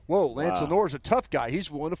plays. Whoa, Lance Lenoir's a tough guy. He's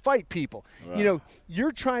willing to fight people. Right.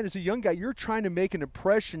 You're trying, as a young guy, you're trying to make an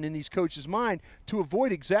impression in these coaches' mind to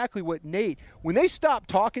avoid exactly what Nate. When they stop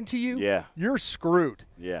talking to you, you're screwed.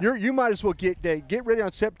 Yeah. You might as well get ready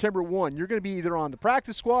on September 1. You're going to be either on the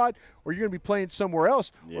practice squad or you're going to be playing somewhere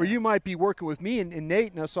else, or you might be working with me and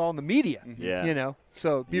Nate and us all in the media. Yeah.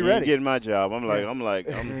 So be you ready. Ain't getting my job. I'm like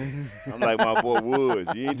my boy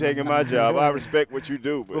Woods. You ain't taking my job. I respect what you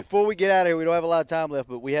do. But before we get out of here, we don't have a lot of time left,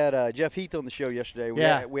 but we had Jeff Heath on the show yesterday.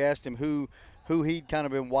 We asked him who he'd kind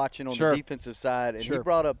of been watching on the defensive side, and he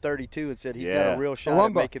brought up 32 and said he's got a real shot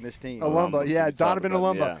at making this team. Donovan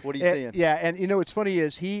Olumba. Yeah. What are you seeing? Yeah, and what's funny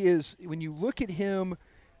is when you look at him,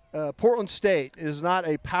 Portland State is not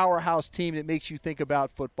a powerhouse team that makes you think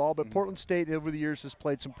about football, but Portland State over the years has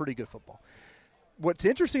played some pretty good football. What's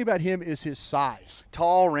interesting about him is his size.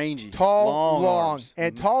 Tall, rangy. Long.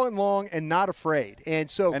 And tall and long and not afraid. And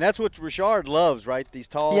that's what Richard loves, right? These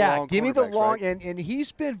tall, long give me the long. Right? And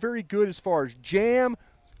he's been very good as far as jam,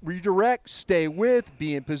 redirect, stay with,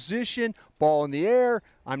 be in position, ball in the air.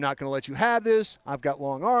 I'm not going to let you have this. I've got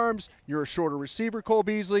long arms. You're a shorter receiver, Cole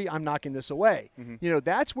Beasley. I'm knocking this away.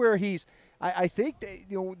 That's where he's – I think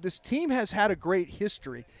that, this team has had a great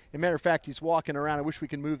history. As a matter of fact, he's walking around. I wish we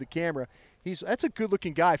could move the camera. That's a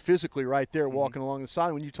good-looking guy physically right there walking along the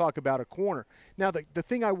side when you talk about a corner. Now, the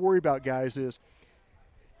thing I worry about, guys, is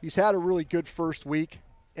he's had a really good first week,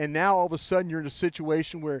 and now all of a sudden you're in a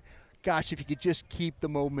situation where, gosh, if you could just keep the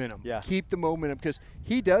momentum. Yeah. Keep the momentum, because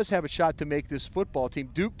he does have a shot to make this football team.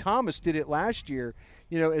 Duke Thomas did it last year,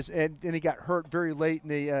 and he got hurt very late in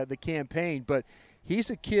the campaign, but –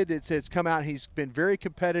 he's a kid that's come out. He's been very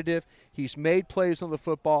competitive. He's made plays on the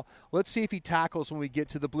football. Let's see if he tackles when we get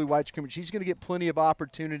to the blue-white scrimmage. He's going to get plenty of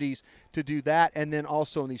opportunities to do that, and then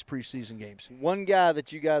also in these preseason games. One guy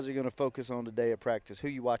that you guys are going to focus on today at practice, who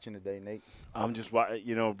you watching today, Nate? I'm just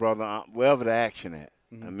watching, brother, wherever the action at.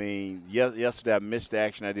 I mean, yesterday I missed the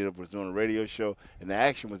action. I was doing a radio show, and the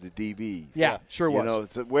action was the DBs. Yeah, sure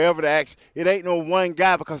was. So wherever the action, it ain't no one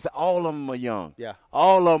guy because all of them are young. Yeah.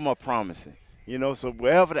 All of them are promising. So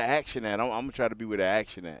wherever the action at, I'm going to try to be where the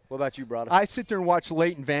action at. What about you, brother? I sit there and watch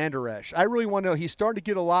Leighton Vander Esch. I really want to know. He's starting to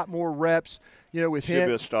get a lot more reps, with him. Should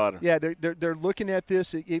be a starter. Yeah, they're looking at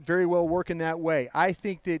this. It very well working that way. I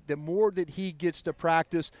think that the more that he gets to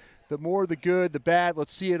practice, the more the good, the bad,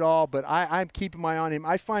 let's see it all. But I'm keeping my eye on him.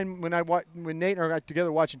 I find when Nate and I are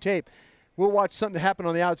together watching tape, we'll watch something happen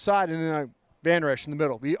on the outside, and then Vander Esch in the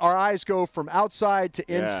middle. Our eyes go from outside to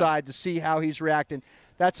inside to see how he's reacting.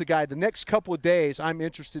 That's a guy. The next couple of days, I'm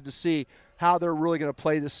interested to see how they're really going to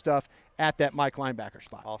play this stuff at that Mike linebacker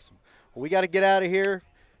spot. Awesome. Well, we got to get out of here.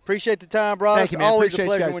 Appreciate the time, brother. Thank you, man. Always Appreciate a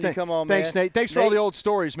pleasure you guys. when you come on, man. Thanks, Nate. Thanks for all the old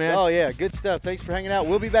stories, man. Oh, yeah. Good stuff. Thanks for hanging out.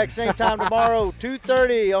 We'll be back same time tomorrow,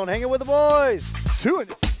 2:30 on Hanging with the Boys.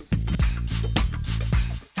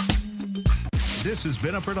 This has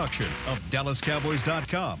been a production of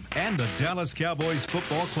DallasCowboys.com and the Dallas Cowboys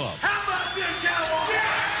Football Club. How about this, Cowboys?